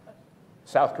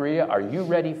 South Korea, are you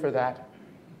ready for that?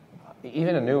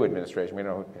 Even a new administration,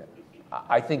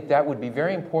 I think that would be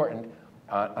very important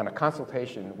on a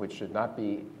consultation which should not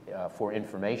be for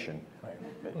information. Right.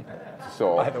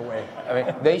 So, by the way,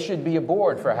 they should be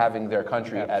aboard for having their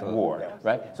country at war, yes.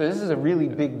 Right? So this is a really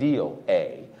big deal,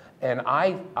 A. And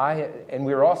and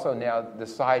we're also now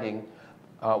deciding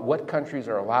what countries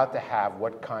are allowed to have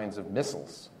what kinds of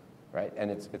missiles, right?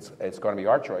 And it's going to be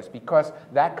our choice because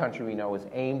that country we know is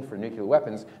aimed for nuclear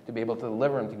weapons to be able to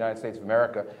deliver them to the United States of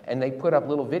America, and they put up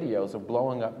little videos of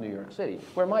blowing up New York City,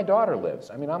 where my daughter lives.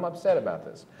 I mean, I'm upset about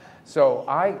this. So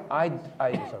I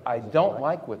don't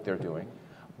like what they're doing,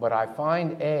 but I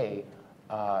find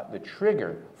the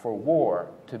trigger for war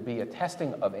to be a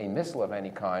testing of a missile of any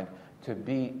kind to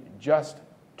be just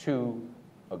too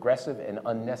aggressive and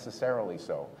unnecessarily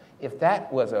so. If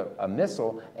that was a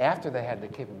missile, after they had the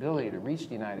capability to reach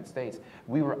the United States,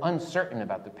 we were uncertain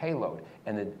about the payload,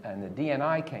 and the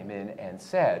DNI came in and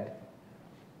said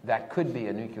that could be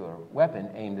a nuclear weapon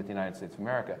aimed at the United States of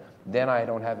America, then I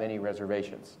don't have any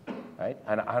reservations, right?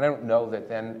 And I don't know that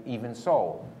then even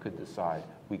Seoul could decide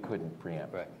we couldn't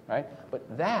preempt, right?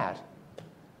 But that...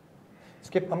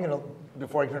 Skip, I'm going to,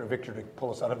 before I turn to Victor to pull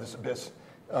us out of this abyss,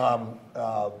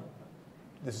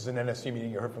 this is an NSC meeting.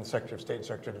 You heard from the Secretary of State and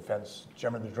Secretary of Defense,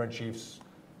 Chairman of the Joint Chiefs.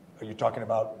 Are you talking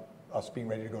about us being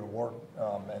ready to go to war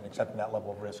and accepting that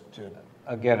level of risk to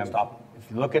stop?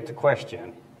 If you look at the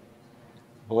question,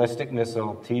 ballistic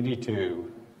missile,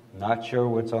 TD2, not sure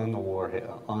what's on the warhead,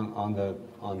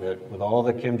 with all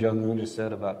that Kim Jong-un has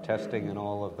said about testing and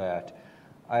all of that,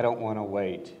 I don't want to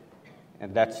wait.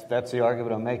 And that's the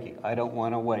argument I'm making. I don't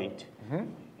want to wait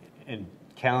and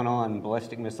count on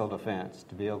ballistic missile defense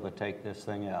to be able to take this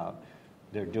thing out.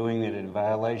 They're doing it in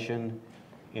violation,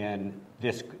 and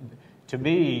this, to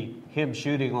me, him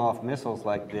shooting off missiles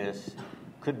like this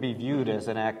could be viewed as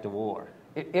an act of war.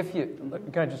 If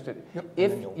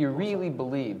you really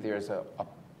believe there's a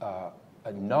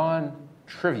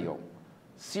non-trivial,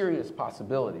 serious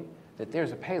possibility that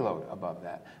there's a payload above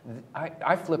that,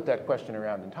 I flip that question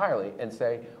around entirely and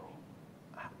say,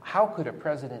 how could a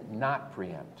president not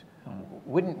preempt?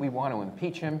 Wouldn't we want to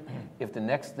impeach him if the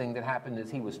next thing that happened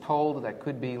is he was told that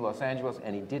could be Los Angeles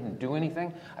and he didn't do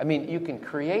anything? I mean, you can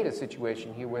create a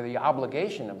situation here where the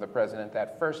obligation of the president,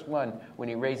 that first one when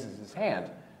he raises his hand,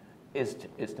 is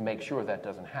to make sure that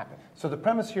doesn't happen. So the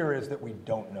premise here is that we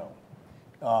don't know,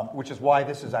 which is why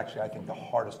this is actually, I think, the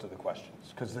hardest of the questions.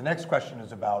 Because the next question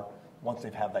is about once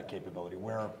they've had that capability,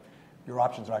 where your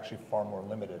options are actually far more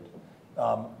limited.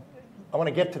 I want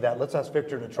to get to that. Let's ask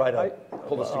Victor to try to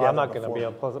pull this together. I'm not going to be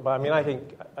unpleasant, but I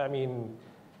think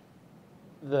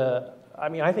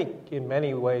in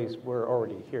many ways we're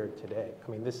already here today.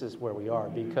 I mean, this is where we are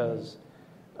because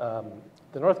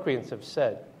the North Koreans have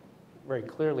said very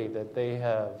clearly that they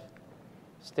have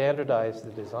standardized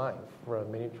the design for a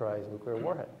miniaturized nuclear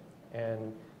warhead,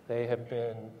 and they have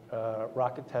been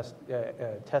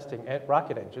testing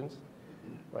rocket engines,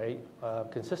 right,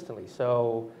 consistently.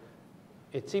 So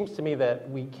it seems to me that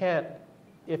we can't,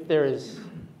 if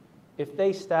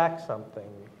they stack something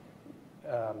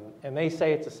and they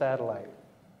say it's a satellite,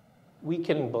 we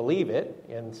can believe it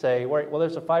and say, well,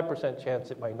 there's a 5%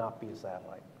 chance it might not be a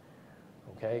satellite.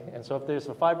 Okay? And so if there's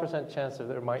a 5% chance that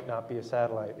there might not be a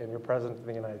satellite and you're president of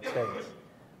the United States,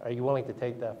 are you willing to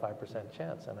take that 5%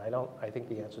 chance? And I think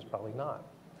the answer is probably not.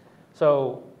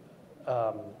 So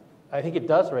I think it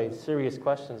does raise serious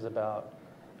questions about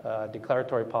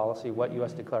declaratory policy, what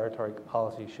U.S. declaratory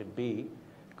policy should be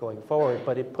going forward,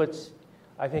 but it puts,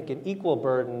 I think, an equal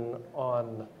burden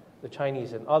on the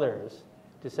Chinese and others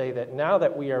to say that now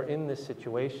that we are in this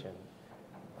situation,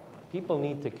 people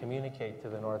need to communicate to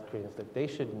the North Koreans that they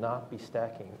should not be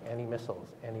stacking any missiles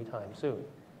anytime soon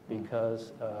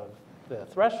because of the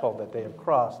threshold that they have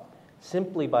crossed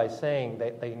simply by saying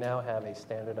that they now have a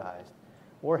standardized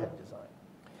warhead design.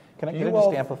 Can I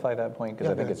just amplify that point?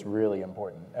 Because I think it's really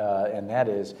important. And that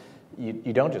is, you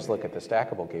don't just look at the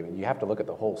stackable capability. You have to look at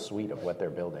the whole suite of what they're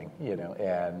building.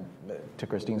 And to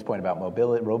Christine's point about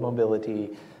road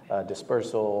mobility,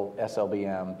 dispersal,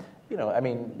 SLBM, the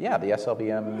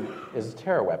SLBM is a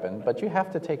terror weapon, but you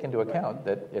have to take into account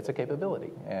that it's a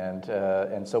capability.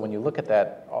 And so when you look at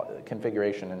that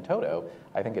configuration in toto,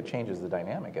 I think it changes the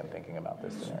dynamic in thinking about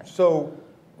this scenario. So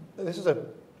this is a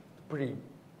pretty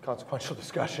consequential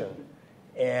discussion,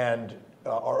 and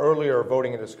our earlier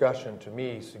voting and discussion to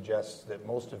me suggests that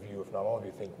most of you, if not all of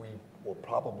you, think we will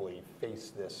probably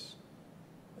face this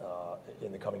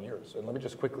in the coming years. And let me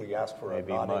just quickly ask for a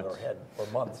nodding or head for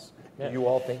months. Yeah. Do you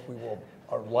all think we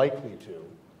are likely to,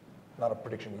 not a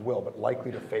prediction we will, but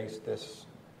likely to face this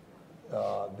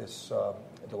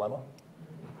dilemma?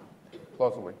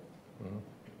 Plausibly. Mm-hmm.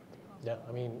 Yeah,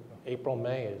 I mean, April,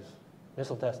 May is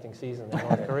missile testing season in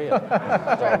North Korea.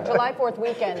 That's right. July 4th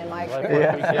weekend, in my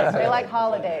experience. Yeah. They like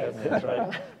holidays. That's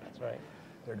right. That's right.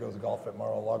 There goes golf at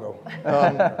Mar-a-Lago.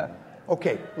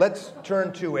 Okay, let's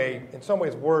turn to in some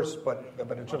ways worse, but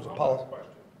in terms of policy.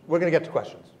 We're going to get to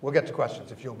questions. We'll get to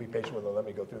questions if you'll be patient with them. Let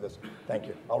me go through this. Thank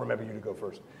you. I'll remember you to go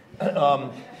first.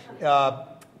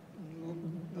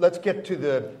 Let's get to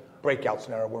the breakout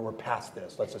scenario where we're past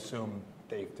this. Let's assume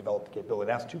they've developed the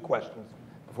capability. Ask two questions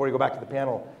before we go back to the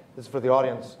panel. This is for the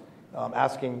audience,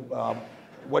 asking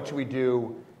what should we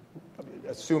do,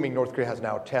 assuming North Korea has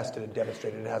now tested and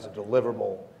demonstrated it has a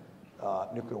deliverable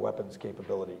nuclear weapons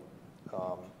capability.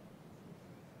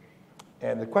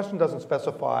 And the question doesn't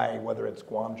specify whether it's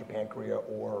Guam, Japan, Korea,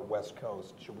 or West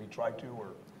Coast. Should we try to, or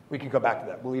we can come back to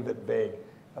that. We'll leave it vague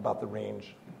about the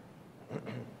range. Could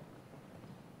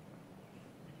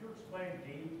you explain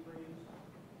D, please?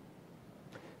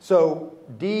 So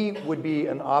D would be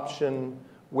an option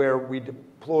where we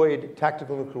deployed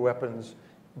tactical nuclear weapons,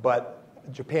 but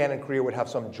Japan and Korea would have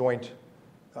some joint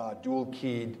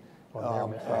dual-keyed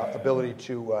ability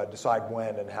to decide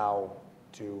when and how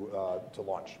to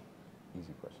launch.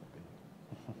 Easy question.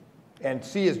 And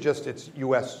C is just it's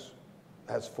U.S.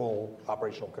 has full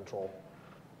operational control.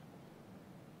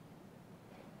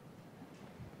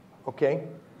 Okay.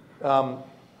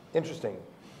 Interesting.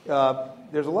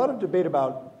 There's a lot of debate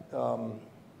about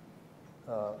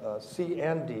C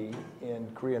and D in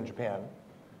Korea and Japan.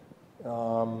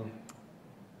 All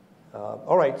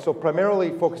right, so primarily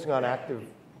focusing on active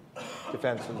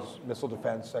defenses, missile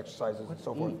defense exercises, and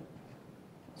so forth.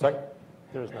 Sorry?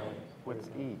 There is no. What's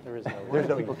E? There is no. There's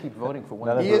no People keep voting for one.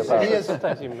 None of He the is, above.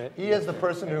 Sometimes you admit. he is the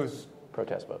person who's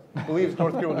Protest vote. believes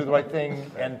North Korea will do the right thing,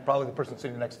 and probably the person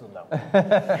sitting next to them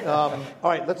now. All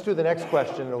right, let's do the next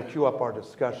question. It'll cue up our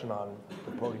discussion on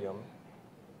the podium,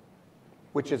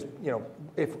 which is,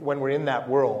 if when we're in that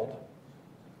world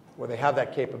where they have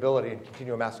that capability and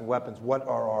continue amassing weapons, what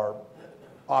are our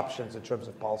options in terms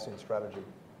of policy and strategy?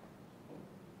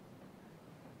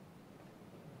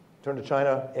 Turn to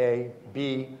China, A.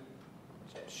 B,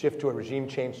 shift to a regime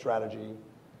change strategy.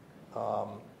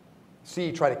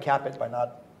 C, try to cap it by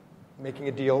not making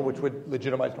a deal, which would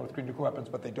legitimize North Korean nuclear weapons,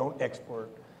 but they don't export.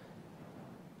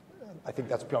 I think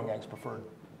that's Pyongyang's preferred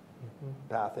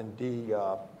path. And D,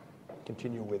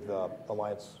 continue with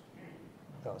alliance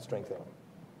strengthening.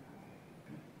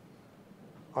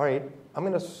 All right, I'm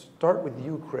going to start with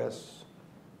you, Chris,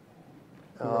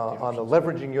 on the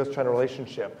leveraging U.S.-China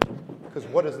relationship, because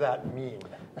what does that mean?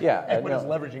 Yeah. And what does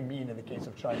leveraging mean in the case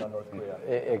of China and North Korea?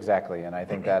 Exactly, and I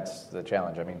think that's the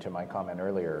challenge. I mean, to my comment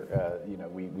earlier,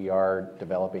 we are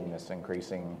developing this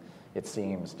increasing, it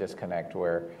seems, disconnect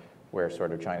where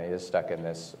sort of China is stuck in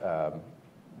this,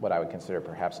 what I would consider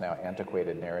perhaps now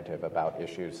antiquated narrative about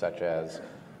issues such as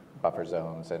buffer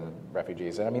zones and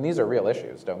refugees. And I mean, these are real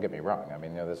issues, don't get me wrong. I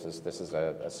mean, this is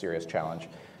a serious challenge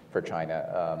for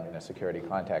China in a security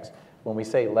context. When we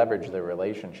say leverage the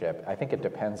relationship, I think it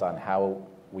depends on how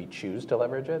we choose to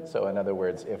leverage it. So in other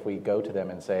words, if we go to them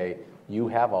and say, you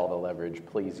have all the leverage,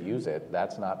 please use it,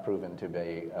 that's not proven to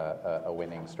be a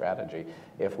winning strategy.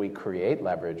 If we create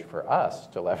leverage for us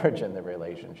to leverage in the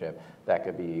relationship, that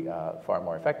could be far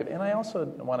more effective. And I also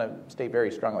want to state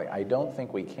very strongly, I don't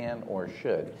think we can or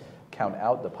should count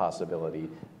out the possibility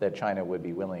that China would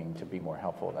be willing to be more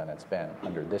helpful than it's been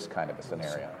under this kind of a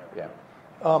scenario. Yeah.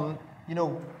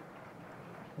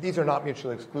 These are not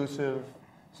mutually exclusive.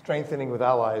 Strengthening with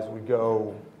allies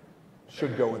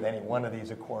should go with any one of these,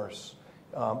 of course.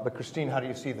 But Christine, how do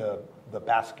you see the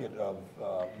basket of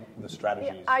the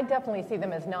strategies? Yeah, I definitely see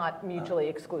them as not mutually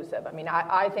exclusive. I mean,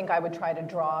 I think I would try to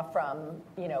draw from,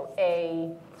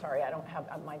 sorry, I don't have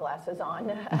my glasses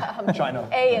on. China.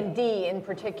 A and D in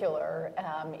particular,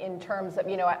 in terms of,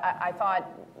 I thought,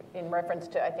 in reference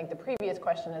to, I think, the previous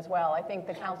question as well, I think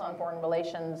the Council on Foreign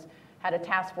Relations had a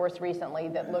task force recently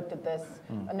that looked at this.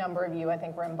 A number of you, I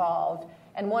think, were involved.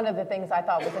 And one of the things I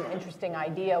thought was an interesting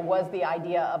idea was the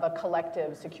idea of a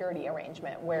collective security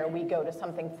arrangement where we go to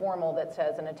something formal that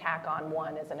says an attack on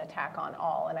one is an attack on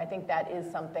all. And I think that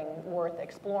is something worth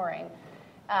exploring.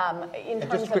 And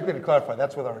just quickly to clarify,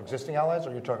 that's with our existing allies,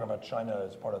 or you're talking about China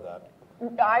as part of that?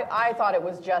 I thought it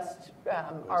was just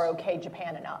ROK,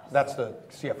 Japan, and us. That's the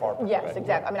CFR. Yes,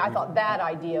 exactly. I mean, I thought that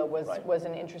idea was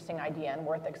an interesting idea and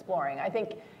worth exploring. I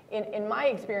think in my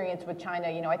experience with China,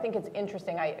 I think it's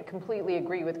interesting. I completely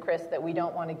agree with Chris that we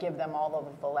don't want to give them all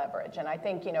of the leverage. And I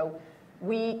think,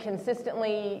 we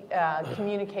consistently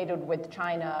communicated with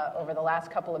China over the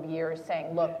last couple of years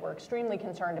saying, look, we're extremely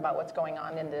concerned about what's going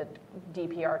on in the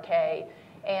DPRK.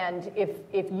 And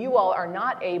if you all are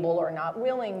not able or not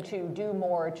willing to do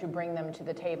more to bring them to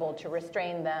the table, to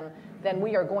restrain them, then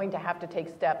we are going to have to take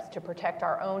steps to protect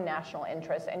our own national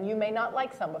interests. And you may not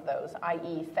like some of those,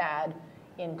 i.e. THAAD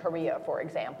in Korea, for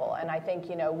example. And I think,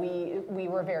 we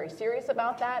were very serious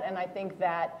about that. And I think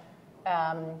that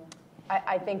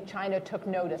I think China took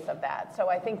notice of that. So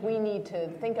I think we need to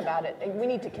think about it. We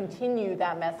need to continue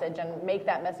that message and make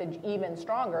that message even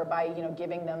stronger by,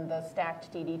 giving them the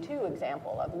stacked DD2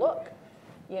 example of, look,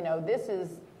 this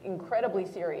is incredibly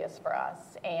serious for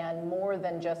us, and more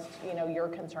than just, your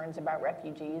concerns about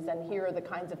refugees, and here are the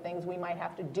kinds of things we might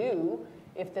have to do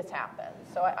if this happens.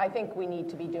 So I think we need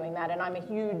to be doing that, and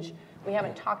we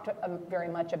haven't talked very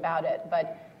much about it,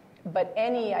 but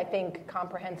any, I think,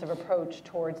 comprehensive approach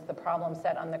towards the problem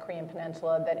set on the Korean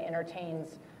Peninsula that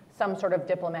entertains some sort of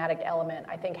diplomatic element,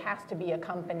 I think has to be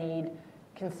accompanied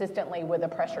consistently with a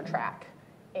pressure track.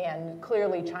 And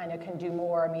clearly China can do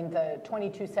more. I mean, the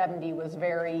 2270 was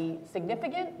very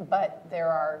significant, but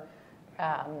there's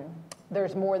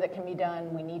more that can be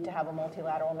done. We need to have a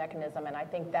multilateral mechanism, and I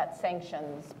think that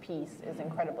sanctions piece is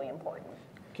incredibly important.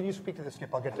 Can you speak to this, Skip?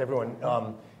 I'll get to everyone.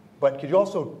 But could you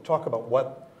also talk about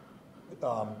what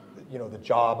the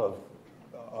job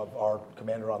of our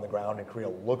commander on the ground in Korea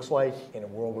looks like in a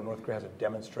world where North Korea has a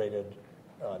demonstrated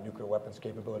nuclear weapons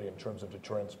capability in terms of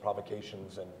deterrence,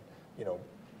 provocations, and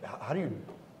how do you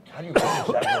manage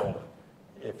that world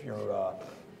if you're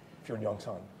in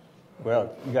Yongsan?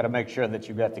 Well, you got to make sure that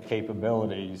you've got the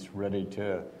capabilities ready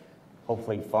to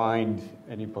hopefully find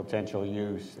any potential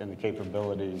use and the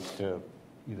capabilities to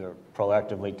either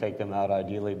proactively take them out,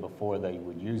 ideally before they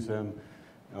would use them,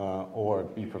 or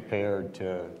be prepared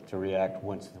to react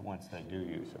once they do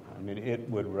use them. I mean, it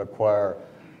would require,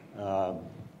 and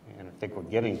I think we're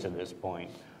getting to this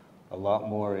point, a lot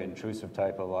more intrusive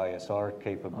type of ISR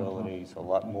capabilities, a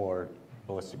lot more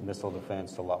ballistic missile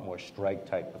defense, a lot more strike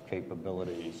type of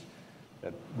capabilities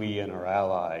that we and our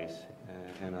allies,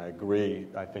 and I agree,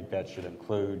 I think that should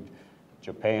include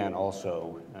Japan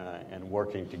also, and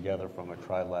working together from a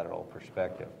trilateral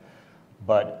perspective.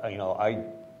 But,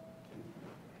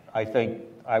 I think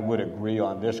I would agree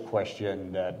on this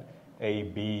question that A,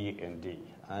 B, and D.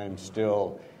 I'm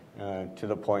still to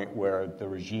the point where the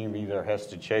regime either has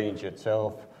to change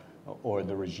itself or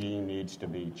the regime needs to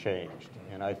be changed.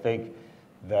 And I think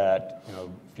that,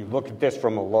 if you look at this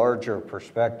from a larger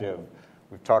perspective,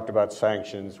 we've talked about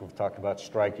sanctions, we've talked about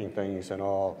striking things and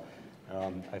all.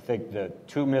 I think the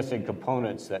two missing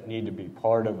components that need to be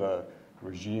part of a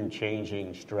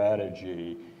regime-changing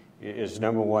strategy is,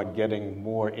 number one, getting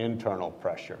more internal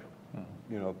pressure.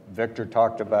 Victor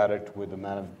talked about it with the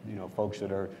amount of folks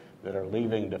that are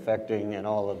leaving, defecting, and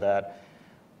all of that.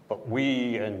 But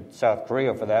we, and South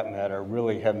Korea for that matter,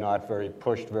 really have not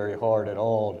pushed very hard at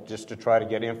all just to try to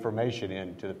get information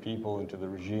into the people and to the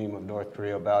regime of North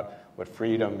Korea about what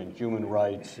freedom and human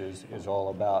rights is all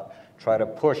about. Try to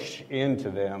push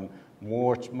into them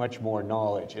much more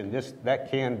knowledge, and that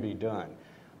can be done.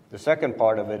 The second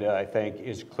part of it, I think,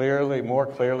 is more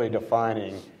clearly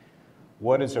defining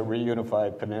what does a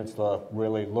reunified peninsula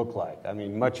really look like. I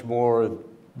mean, much more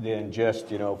than just,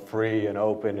 free and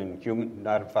open and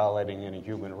not violating any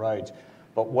human rights.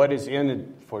 But what is in it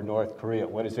for North Korea?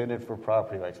 What is in it for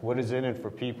property rights? What is in it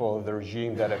for people of the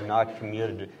regime that have not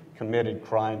committed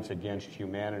crimes against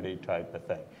humanity type of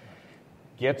thing?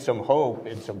 Get some hope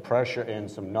and some pressure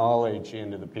and some knowledge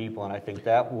into the people, and I think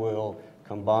that will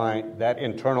combine, that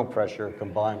internal pressure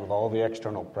combined with all the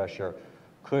external pressure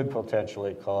could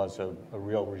potentially cause a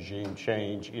real regime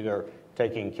change, either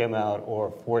taking Kim out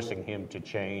or forcing him to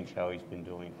change how he's been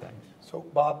doing things. So,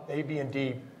 Bob, A, B, and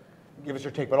D, give us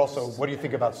your take, but also, what do you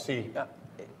think about C?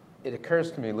 It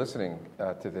occurs to me, listening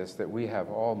to this, that we have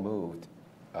all moved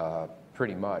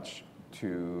pretty much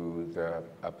to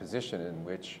a position in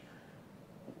which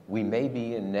we may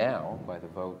be in now, by the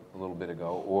vote a little bit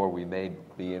ago, or we may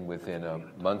be in within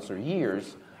months or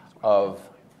years of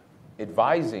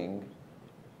advising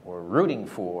or rooting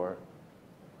for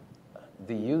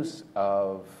the use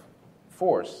of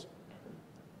force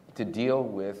to deal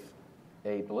with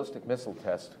a ballistic missile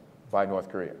test by North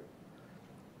Korea.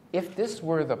 If this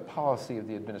were the policy of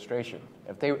the administration,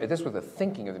 if this were the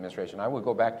thinking of the administration, I would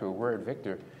go back to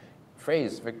a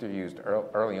phrase Victor used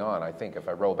early on, I think, if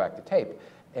I roll back the tape,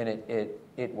 and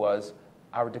it was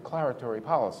our declaratory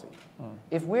policy.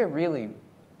 If we're really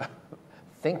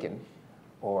thinking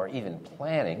or even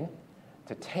planning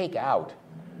to take out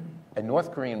a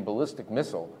North Korean ballistic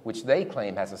missile, which they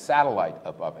claim has a satellite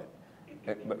above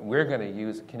it, but we're going to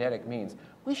use kinetic means,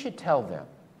 we should tell them.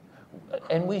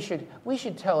 And we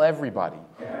should tell everybody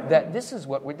that this is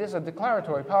a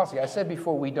declaratory policy. I said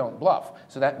before, we don't bluff,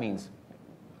 so that means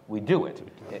we do it.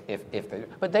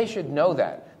 But they should know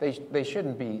that. They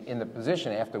shouldn't be in the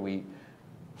position after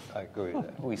I agree with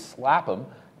that. We slap them,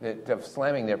 of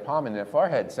slamming their palm in their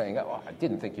forehead, saying, "Oh, I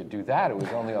didn't think you'd do that. It was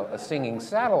only a singing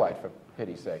satellite, for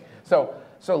pity's sake." So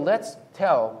let's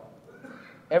tell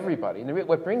everybody. And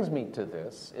what brings me to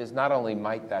this is not only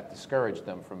might that discourage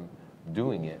them from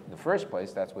doing it in the first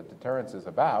place, that's what deterrence is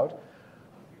about.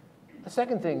 The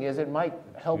second thing is it might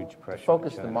help to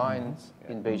focus the minds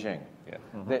in Beijing.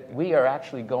 That we are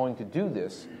actually going to do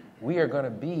this. We are going to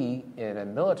be in a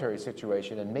military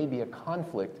situation and maybe a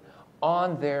conflict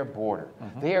on their border.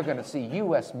 They are going to see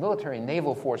U.S. military and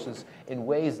naval forces in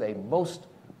ways they most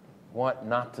want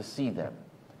not to see them,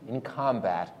 in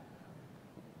combat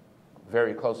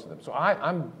very close to them. So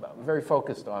I'm very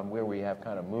focused on where we have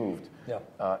kind of moved,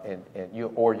 and you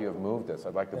have moved us.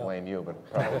 I'd like to blame you,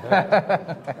 but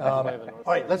probably. All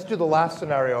right, let's do the last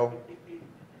scenario,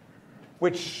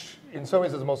 which in some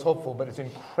ways is the most hopeful, but it's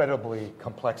incredibly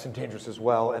complex and dangerous as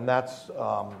well, and that's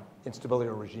instability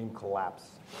or regime collapse.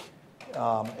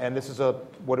 And this is a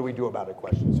what do we do about it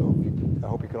question, so I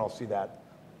hope you can all see that.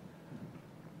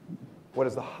 What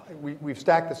is we've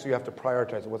stacked this so you have to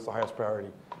prioritize it. What's the highest priority?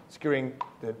 Securing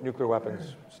the nuclear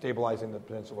weapons, stabilizing the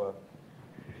peninsula,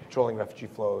 controlling refugee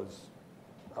flows,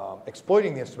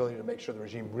 exploiting the instability to make sure the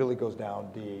regime really goes down,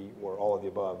 D, or all of the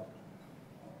above.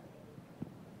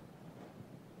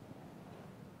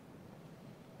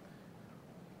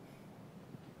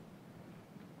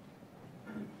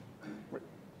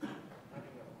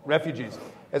 Refugees.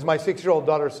 As my 6-year-old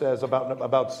daughter says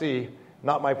about C,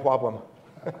 not my problem.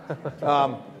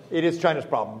 It is China's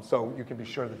problem, so you can be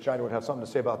sure that China would have something to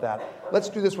say about that. Let's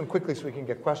do this one quickly so we can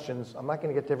get questions. I'm not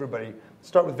going to get to everybody.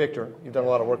 Start with Victor. You've done a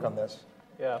lot of work on this.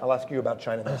 Yeah. I'll ask you about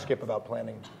China, then Skip about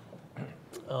planning.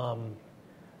 So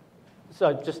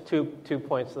just two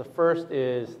points. The first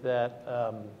is that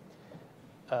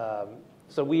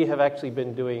so we have actually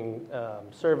been doing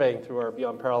surveying through our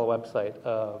Beyond Parallel website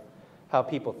of how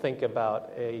people think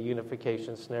about a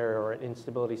unification scenario or an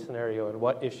instability scenario and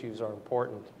what issues are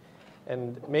important.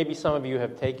 And maybe some of you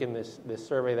have taken this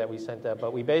survey that we sent out,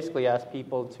 but we basically asked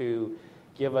people to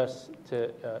give us,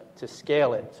 to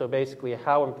scale it. So basically,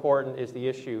 how important is the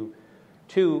issue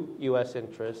to U.S.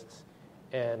 interests,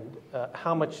 and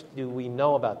how much do we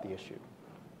know about the issue,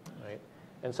 right?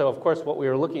 And so, of course, what we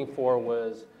were looking for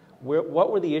was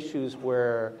what were the issues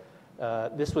where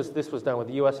this was done with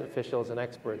U.S. officials and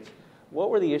experts. What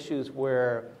were the issues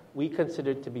where we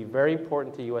considered to be very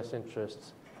important to U.S.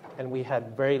 interests, and we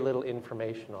had very little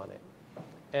information on it?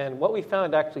 And what we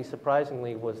found, actually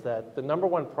surprisingly, was that the number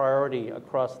one priority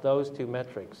across those two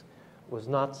metrics was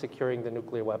not securing the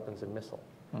nuclear weapons and missile.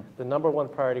 The number one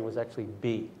priority was actually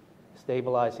B,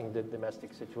 stabilizing the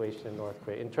domestic situation in North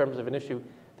Korea, in terms of an issue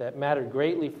that mattered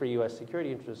greatly for U.S.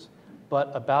 security interests, but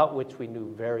about which we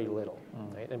knew very little.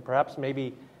 Right? And perhaps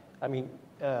maybe,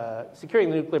 securing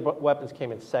the nuclear weapons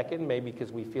came in second, maybe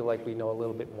because we feel like we know a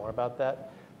little bit more about that.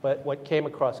 But what came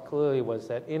across clearly was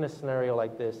that in a scenario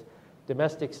like this,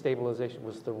 domestic stabilization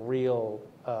was the real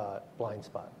blind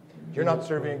spot. You're not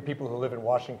surveying people who live in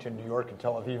Washington, New York, and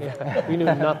Tel Aviv. Yeah, we knew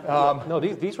nothing. No,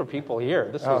 these were people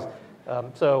here. This was I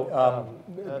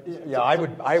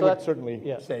would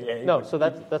certainly say A. No, so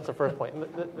that's the first point. And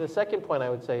the second point I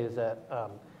would say is that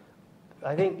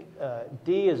I think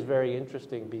D is very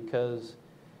interesting because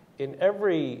in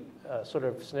every sort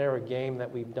of scenario game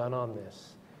that we've done on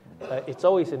this, it's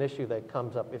always an issue that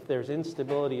comes up. If there's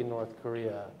instability in North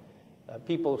Korea,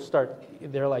 people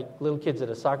they're like little kids at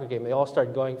a soccer game. They all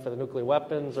start going for the nuclear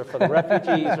weapons or for the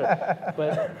refugees.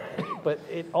 But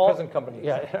it all, present company.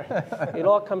 Yeah, it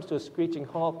all comes to a screeching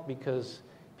halt because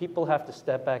people have to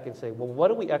step back and say, well, what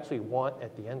do we actually want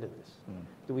at the end of this?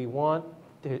 Do we want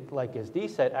to, like as Dee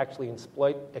said, actually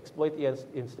exploit the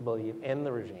instability and end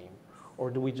the regime?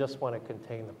 Or do we just want to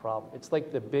contain the problem? It's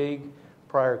like the big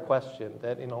prior question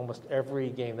that in almost every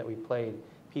game that we played,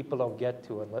 people don't get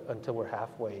to until we're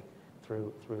halfway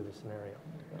through the scenario.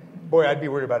 Boy, I'd be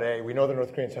worried about A. We know the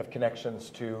North Koreans have connections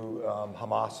to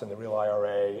Hamas and the real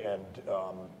IRA, and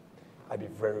I'd be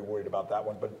very worried about that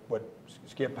one. But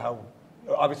Skip, how?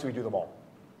 Obviously, we do them all.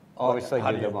 Obviously,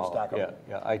 how do them all. Stack them?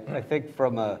 Yeah. I think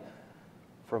from a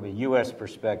U.S.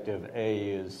 perspective, A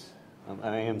is.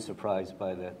 I am surprised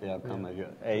by the outcome. Yeah.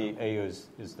 A is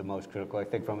the most critical. I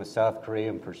think from a South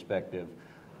Korean perspective,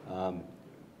 a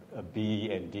B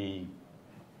and D,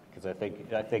 because I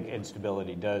think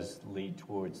instability does lead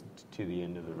to the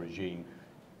end of the regime,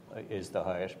 is the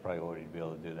highest priority to be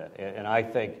able to do that. And I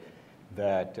think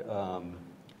that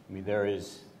there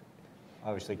is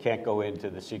obviously can't go into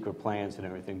the secret plans and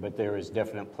everything, but there is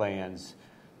definite plans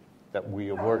that we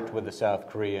have worked with the South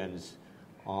Koreans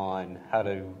on how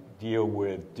to deal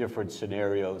with different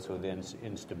scenarios with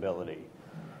instability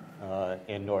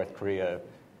in North Korea,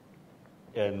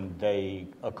 and they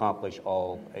accomplish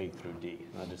all A through D.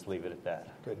 I'll just leave it at that.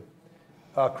 Good.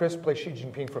 Chris, play Xi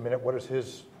Jinping for a minute. What is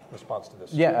his response to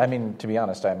this. Yeah, I mean, to be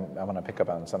honest, I want to pick up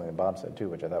on something that Bob said too,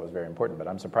 which I thought was very important, but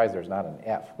I'm surprised there's not an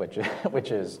F,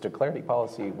 which is declaratory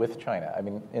policy with China. I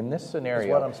mean, in this scenario...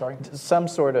 Is what, I'm sorry? Some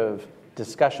sort of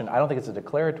discussion. I don't think it's a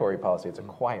declaratory policy. It's a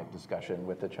quiet discussion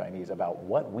with the Chinese about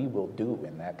what we will do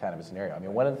in that kind of a scenario. I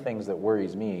mean, one of the things that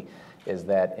worries me is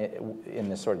that in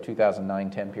this sort of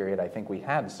 2009-10 period, I think we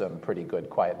had some pretty good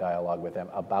quiet dialogue with them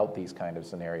about these kind of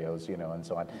scenarios, and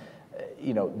so on.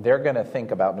 They're going to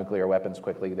think about nuclear weapons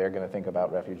quickly. They're going to think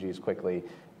about refugees quickly.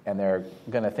 And they're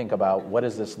going to think about what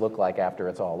does this look like after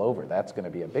it's all over. That's going to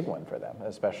be a big one for them,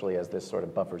 especially as this sort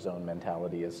of buffer zone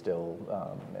mentality is still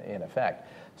in effect.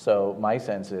 So my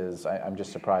sense is I'm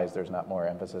just surprised there's not more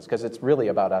emphasis, because it's really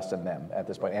about us and them at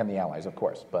this point, and the allies, of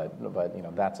course. But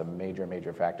that's a major,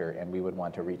 major factor, and we would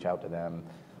want to reach out to them,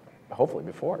 hopefully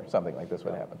before something like this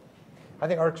would happen. I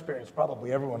think our experience,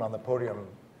 probably everyone on the podium,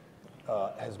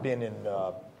 has been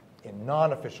in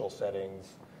non-official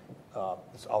settings.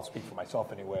 I'll speak for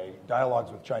myself anyway. Dialogues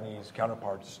with Chinese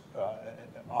counterparts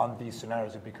on these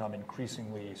scenarios have become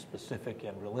increasingly specific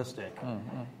and realistic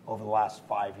over the last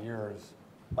 5 years.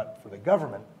 But for the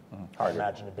government, I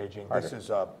imagine in Beijing, this is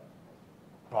a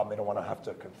problem they don't want to have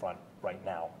to confront right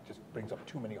now. It just brings up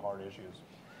too many hard issues.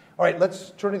 All right, let's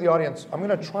turn to the audience. I'm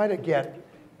going to try to get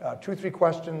 2 or 3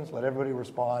 questions, let everybody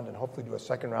respond, and hopefully do a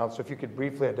second round. So if you could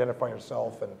briefly identify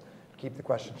yourself and keep the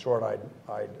question short,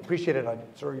 I'd appreciate it. I'm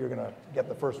sure you're going to get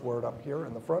the first word up here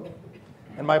in the front.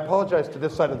 And I apologize to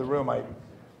this side of the room.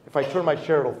 If I turn my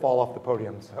chair, it'll fall off the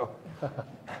podium. So,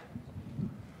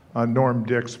 Norm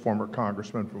Dix, former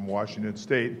congressman from Washington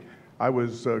State. I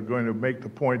was going to make the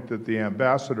point that the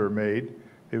ambassador made.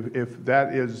 If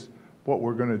that is what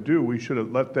we're going to do, we should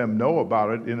have let them know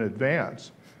about it in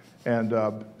advance. And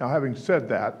now, having said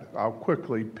that, I'll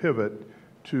quickly pivot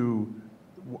to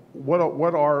what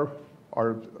are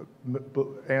our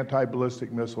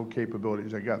anti-ballistic missile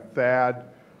capabilities. I got THAAD,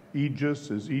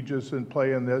 Aegis. Is Aegis in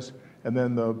play in this? And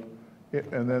then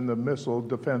the missile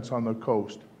defense on the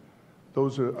coast.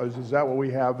 Is that what we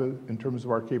have in terms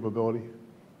of our capability?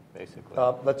 Basically.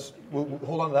 We'll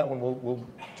hold on to that one. We'll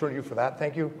turn to you for that.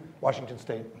 Thank you, Washington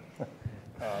State. Yeah.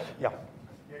 Yeah,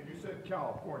 you said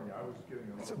California. I was getting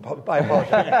it. I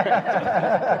apologize.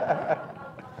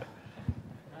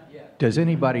 Does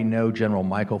anybody know General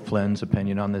Michael Flynn's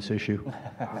opinion on this issue?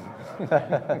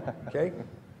 Okay.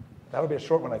 That'll be a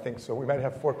short one, I think, so we might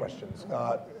have 4 questions.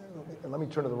 Let me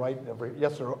turn to the right.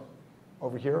 Yes, sir.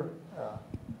 Over here.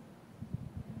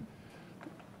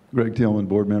 Greg Tillman,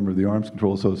 board member of the Arms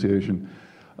Control Association.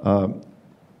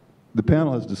 The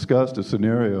panel has discussed a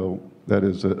scenario that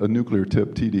is a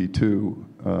nuclear-tipped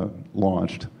TD2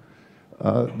 launched.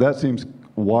 That seems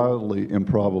wildly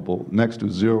improbable, next to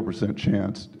 0%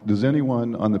 chance. Does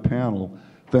anyone on the panel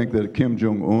think that Kim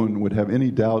Jong-un would have any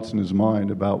doubts in his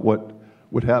mind about what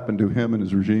would happen to him and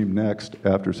his regime next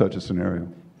after such a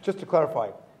scenario? Just to clarify,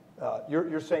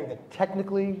 you're saying that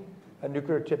technically a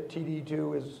nuclear-tipped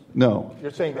TD2 is... No.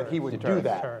 You're saying that he would do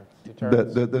that?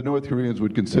 That the North Koreans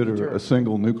would consider a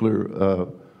single nuclear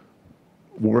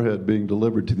warhead being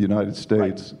delivered to the United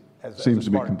States seems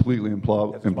to be completely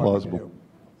implausible.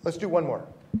 Let's do one more.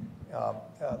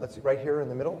 Let's see, right here in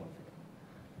the middle.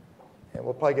 And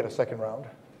we'll probably get a second round.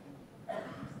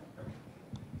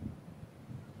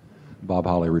 Bob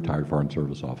Holly, retired Foreign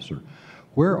Service officer.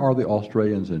 Where are the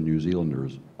Australians and New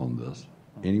Zealanders on this?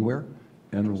 Anywhere?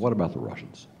 And what about the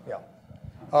Russians? Yeah.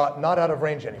 Not out of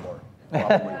range anymore,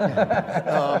 probably.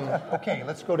 Okay,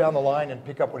 let's go down the line and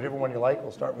pick up whichever one you like.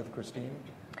 We'll start with Christine.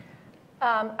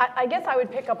 I guess I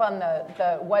would pick up on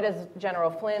the what does General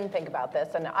Flynn think about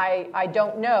this? And I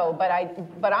don't know, but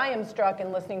I am struck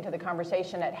in listening to the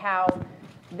conversation at how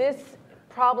this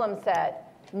problem set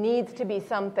needs to be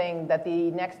something that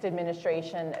the next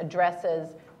administration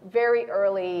addresses very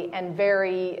early and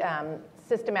very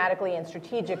systematically and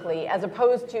strategically, as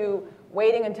opposed to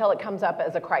waiting until it comes up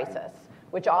as a crisis,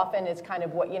 which often is kind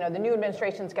of what, the new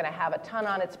administration is going to have a ton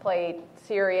on its plate,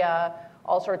 Syria,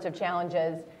 all sorts of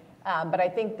challenges. But I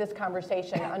think this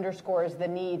conversation underscores the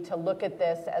need to look at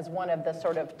this as one of the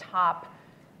sort of top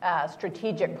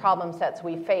strategic problem sets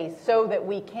we face, so that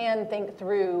we can think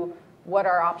through what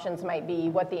our options might be,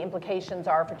 what the implications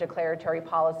are for declaratory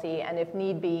policy, and if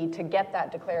need be, to get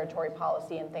that declaratory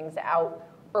policy and things out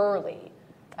early,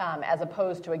 as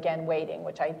opposed to, again, waiting,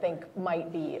 which I think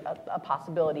might be a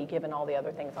possibility given all the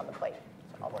other things on the plate.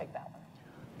 So I'll take that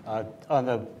one.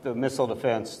 On the missile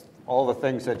defense, all the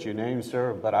things that you named,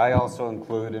 sir, but I also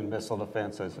include in missile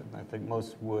defense, as I think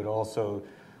most would also,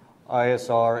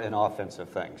 ISR and offensive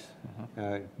things,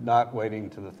 not waiting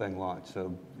to the thing launch.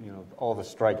 So, all the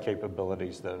strike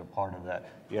capabilities that are part of that.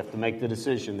 You have to make the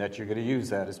decision that you're going to use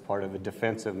that as part of a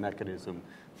defensive mechanism,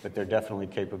 but there are definitely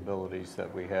capabilities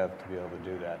that we have to be able to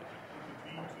do that.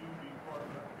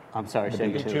 I'm sorry, say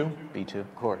B2? B2.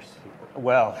 Of course.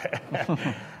 Well,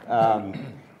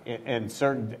 in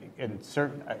certain,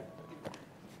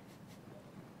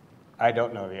 I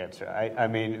don't know the answer. I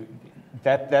mean,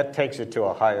 that takes it to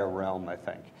a higher realm, I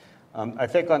think. I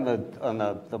think on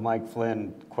the Mike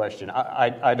Flynn question,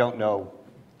 I don't know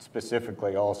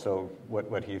specifically also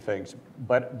what he thinks,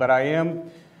 but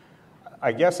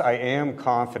I guess I am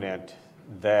confident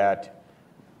that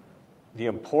the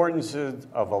importance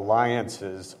of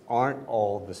alliances aren't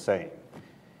all the same.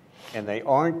 And they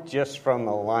aren't just from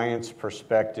the alliance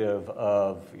perspective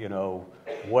of,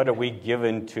 what are we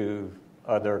given to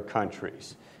other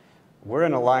countries? We're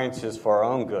in alliances for our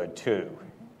own good, too.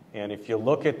 And if you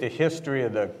look at the history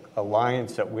of the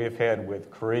alliance that we've had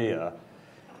with Korea,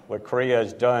 what Korea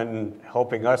has done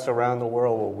helping us around the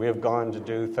world, where we've gone to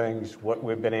do things, what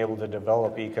we've been able to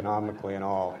develop economically and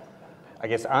all, I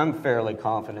guess I'm fairly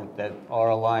confident that our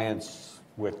alliance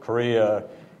with Korea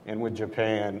and with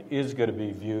Japan is going to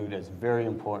be viewed as very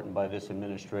important by this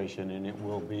administration, and it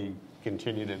will be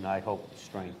continued and I hope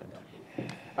strengthened.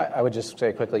 I would just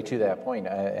say quickly to that point,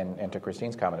 and to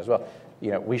Christine's comment as well,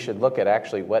 we should look at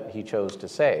actually what he chose to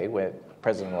say with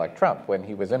President-elect Trump when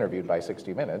he was interviewed by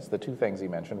 60 Minutes. The two things he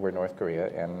mentioned were North Korea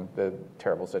and the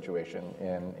terrible situation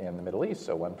in the Middle East.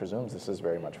 So one presumes this is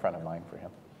very much front of mind for him.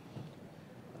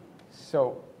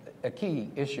 So a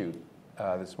key issue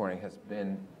this morning has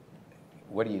been,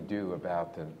 what do you do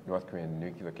about the North Korean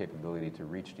nuclear capability to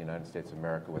reach the United States of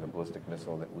America with a ballistic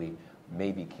missile that we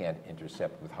maybe can't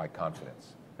intercept with high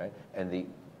confidence, right? And the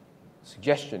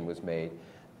suggestion was made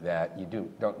that you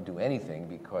don't do anything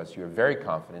because you're very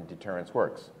confident deterrence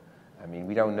works. I mean,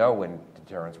 we don't know when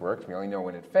deterrence works. We only know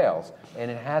when it fails.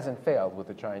 And it hasn't failed with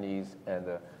the Chinese and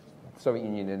the Soviet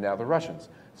Union and now the Russians.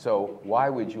 So why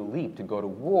would you leap to go to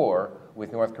war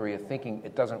with North Korea thinking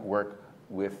it doesn't work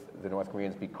with the North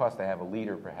Koreans because they have a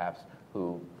leader, perhaps,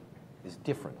 who is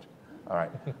different? All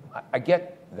right. I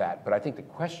get that, but I think the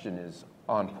question is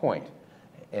on point.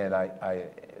 And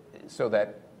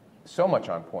so much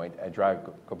on point,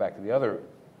 go back to the other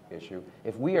issue.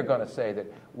 If we are going to say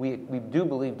that we do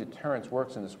believe deterrence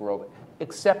works in this world,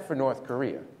 except for North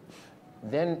Korea,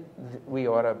 then we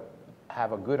ought to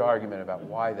have a good argument about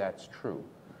why that's true.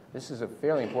 This is a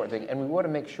fairly important thing, and we want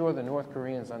to make sure the North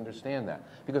Koreans understand that.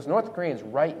 Because North Koreans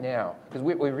right now, because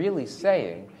what we're really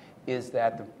saying is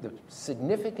that the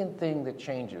significant thing that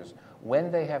changes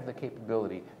when they have the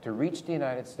capability to reach the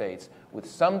United States with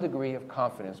some degree of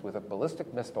confidence with a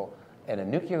ballistic missile and a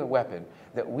nuclear weapon,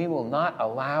 that we will not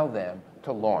allow them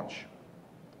to launch.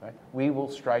 Right? We will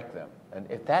strike them. And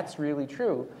if that's really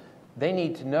true, they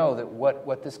need to know that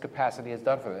what this capacity has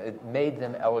done for them. It made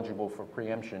them eligible for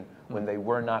preemption when they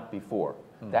were not before.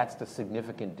 That's the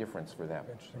significant difference for them.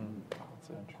 Interesting. That's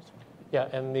interesting. Yeah,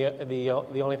 and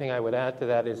the only thing I would add to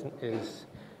that is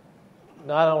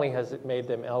not only has it made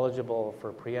them eligible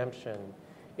for preemption,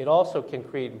 it also can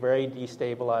create very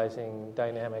destabilizing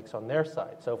dynamics on their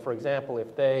side. So, for example,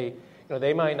 if they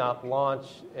might not launch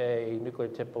a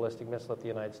nuclear-tipped ballistic missile at the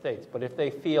United States, but if they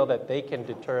feel that they can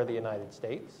deter the United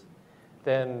States,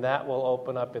 then that will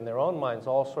open up in their own minds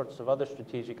all sorts of other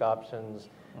strategic options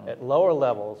at lower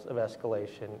levels of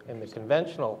escalation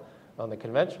on the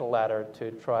conventional ladder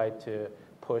to try to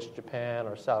push Japan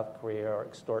or South Korea or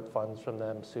extort funds from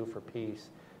them, sue for peace,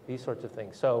 these sorts of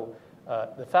things. So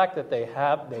the fact that they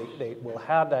will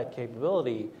have that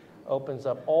capability opens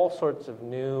up all sorts of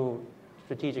new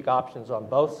strategic options on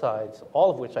both sides, all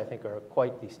of which I think are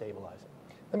quite destabilizing.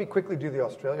 Let me quickly do the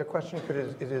Australia question,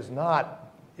 because it is not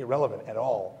irrelevant at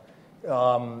all.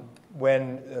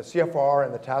 When CFR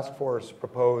and the task force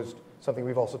proposed something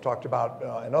we've also talked about,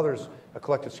 and others, a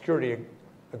collective security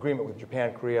agreement with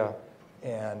Japan, Korea,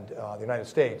 and the United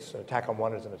States, an attack on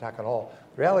one is an attack on all.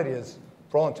 The reality is,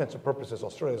 for all intents and purposes,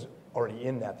 Australia is already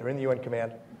in that. They're in the UN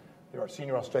command. There are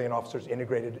senior Australian officers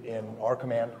integrated in our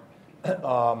command.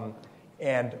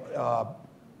 And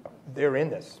they're in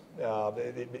this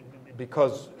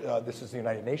because this is the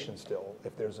United Nations still,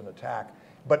 if there's an attack,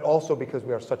 but also because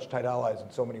we are such tight allies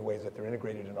in so many ways that they're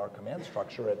integrated in our command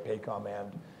structure at PACOM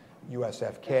and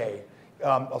USFK.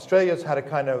 Australia's had a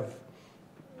kind of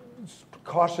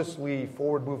cautiously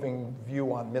forward-moving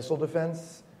view on missile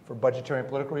defense for budgetary and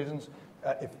political reasons.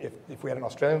 If we had an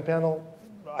Australian panel,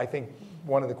 I think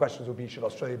one of the questions would be, should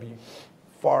Australia be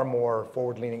far more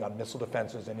forward-leaning on missile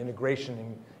defenses and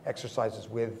integration exercises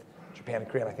with Japan and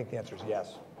Korea? And I think the answer is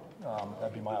yes.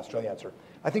 That'd be my Australia answer.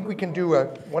 I think we can do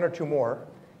one or two more.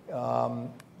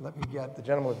 Let me get the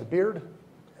gentleman with the beard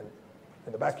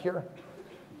in the back here.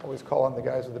 Always call on the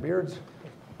guys with the beards.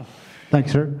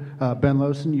 Thanks, sir. Ben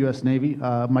Lowson, U.S. Navy.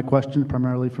 My question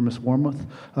primarily for Ms. Wormuth.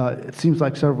 It seems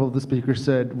like several of the speakers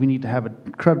said we need to have a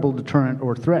credible deterrent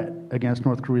or threat against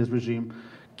North Korea's regime.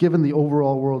 Given the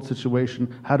overall world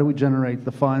situation, how do we generate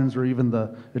the funds or even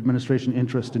the administration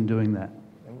interest in doing that?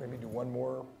 And maybe do one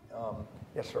more.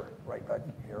 Yes, sir. Right back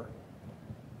here.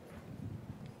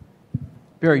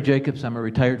 Barry Jacobs. I'm a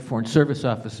retired Foreign Service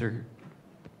officer.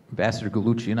 Ambassador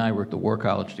Gallucci and I were at the War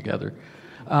College together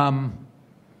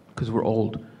because we're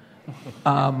old.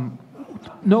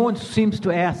 No one seems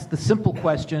to ask the simple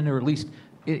question, or at least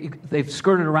they've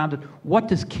skirted around it. What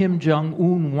does Kim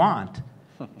Jong-un want,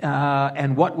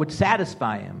 and what would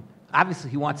satisfy him? Obviously,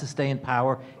 he wants to stay in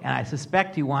power, and I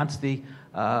suspect he wants the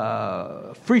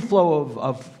free flow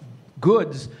of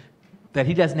goods that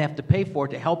he doesn't have to pay for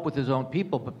to help with his own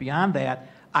people. But beyond that,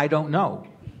 I don't know.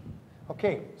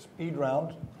 Okay, speed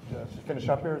round. To finish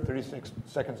up here, 36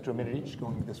 seconds to a minute each,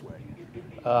 going this way.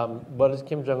 What does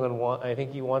Kim Jong-un want? I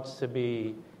think he wants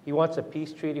a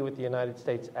peace treaty with the United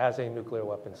States as a nuclear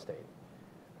weapon state.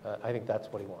 I think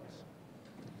that's what he wants.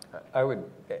 I would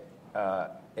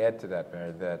add to that,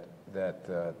 Mayor,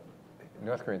 that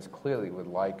North Koreans clearly would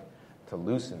like to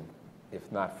loosen, if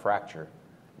not fracture,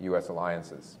 U.S.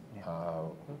 alliances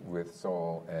with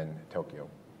Seoul and Tokyo,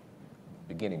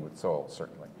 beginning with Seoul,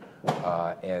 certainly.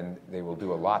 And they will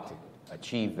do a lot to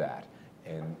achieve that,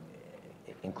 and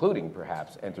including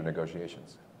perhaps enter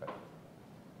negotiations.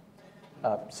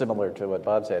 Similar to what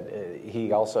Bob said,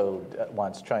 he also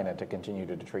wants China to continue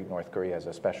to treat North Korea as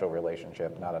a special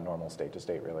relationship, not a normal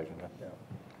state-to-state relationship. Yeah.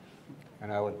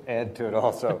 And I would add to it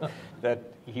also that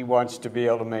he wants to be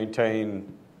able to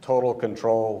maintain total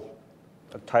control,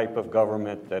 a type of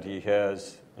government that he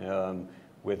has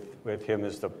with him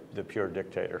as the pure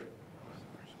dictator.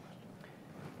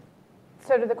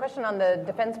 So to the question on the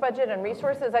defense budget and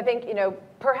resources, I think,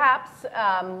 perhaps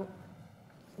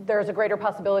there's a greater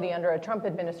possibility under a Trump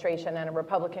administration and a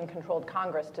Republican-controlled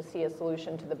Congress to see a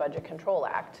solution to the Budget Control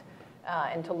Act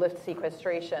and to lift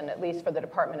sequestration, at least for the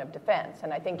Department of Defense.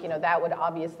 And I think, that would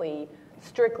obviously,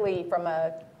 strictly from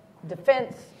a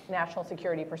defense national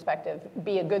security perspective,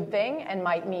 be a good thing and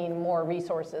might mean more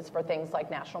resources for things like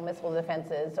national missile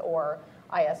defenses or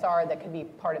ISR that could be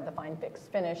part of the fine, fix,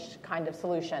 finish kind of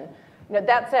solution.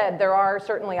 That said, there are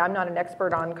certainly, I'm not an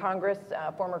expert on Congress.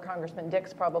 Former Congressman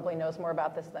Dix probably knows more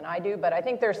about this than I do, but I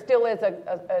think there still is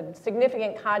a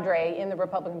significant cadre in the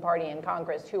Republican Party in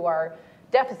Congress who are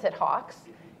deficit hawks,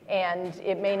 and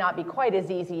it may not be quite as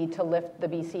easy to lift the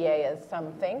BCA as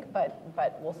some think,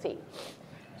 but we'll see.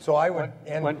 So I would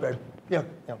end. Yeah.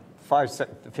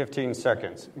 15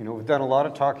 seconds. We've done a lot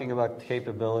of talking about the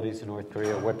capabilities in North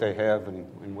Korea, what they have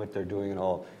and what they're doing and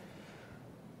all.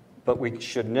 But we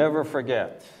should never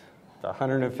forget the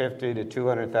 150 to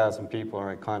 200,000 people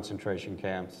are in concentration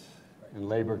camps, in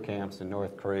labor camps in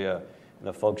North Korea, and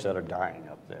the folks that are dying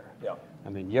up there. Yeah. I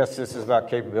mean, yes, this is about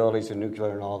capabilities and nuclear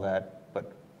and all that,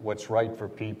 but what's right for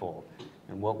people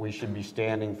and what we should be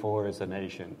standing for as a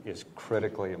nation is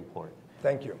critically important.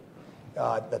 Thank you.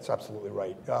 That's absolutely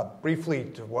right. Briefly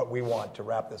to what we want to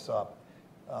wrap this up.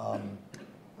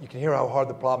 You can hear how hard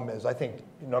the problem is. I think,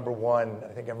 number one,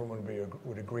 I think everyone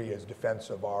would agree is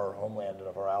defense of our homeland and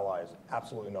of our allies.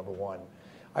 Absolutely number one.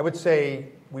 I would say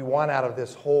we want out of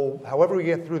this whole, however we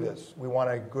get through this, we want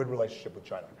a good relationship with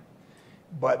China.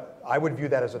 But I would view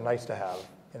that as a nice to have.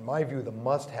 In my view, the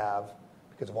must have,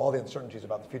 because of all the uncertainties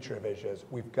about the future of Asia, is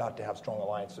we've got to have strong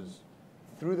alliances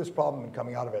through this problem and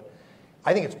coming out of it.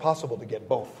 I think it's possible to get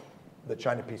both the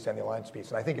China piece and the alliance piece.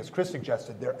 And I think, as Chris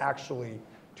suggested, they're actually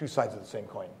two sides of the same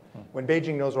coin. When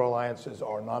Beijing knows our alliances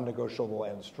are non-negotiable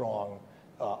and strong,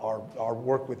 our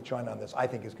work with China on this, I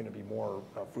think, is going to be more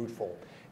fruitful.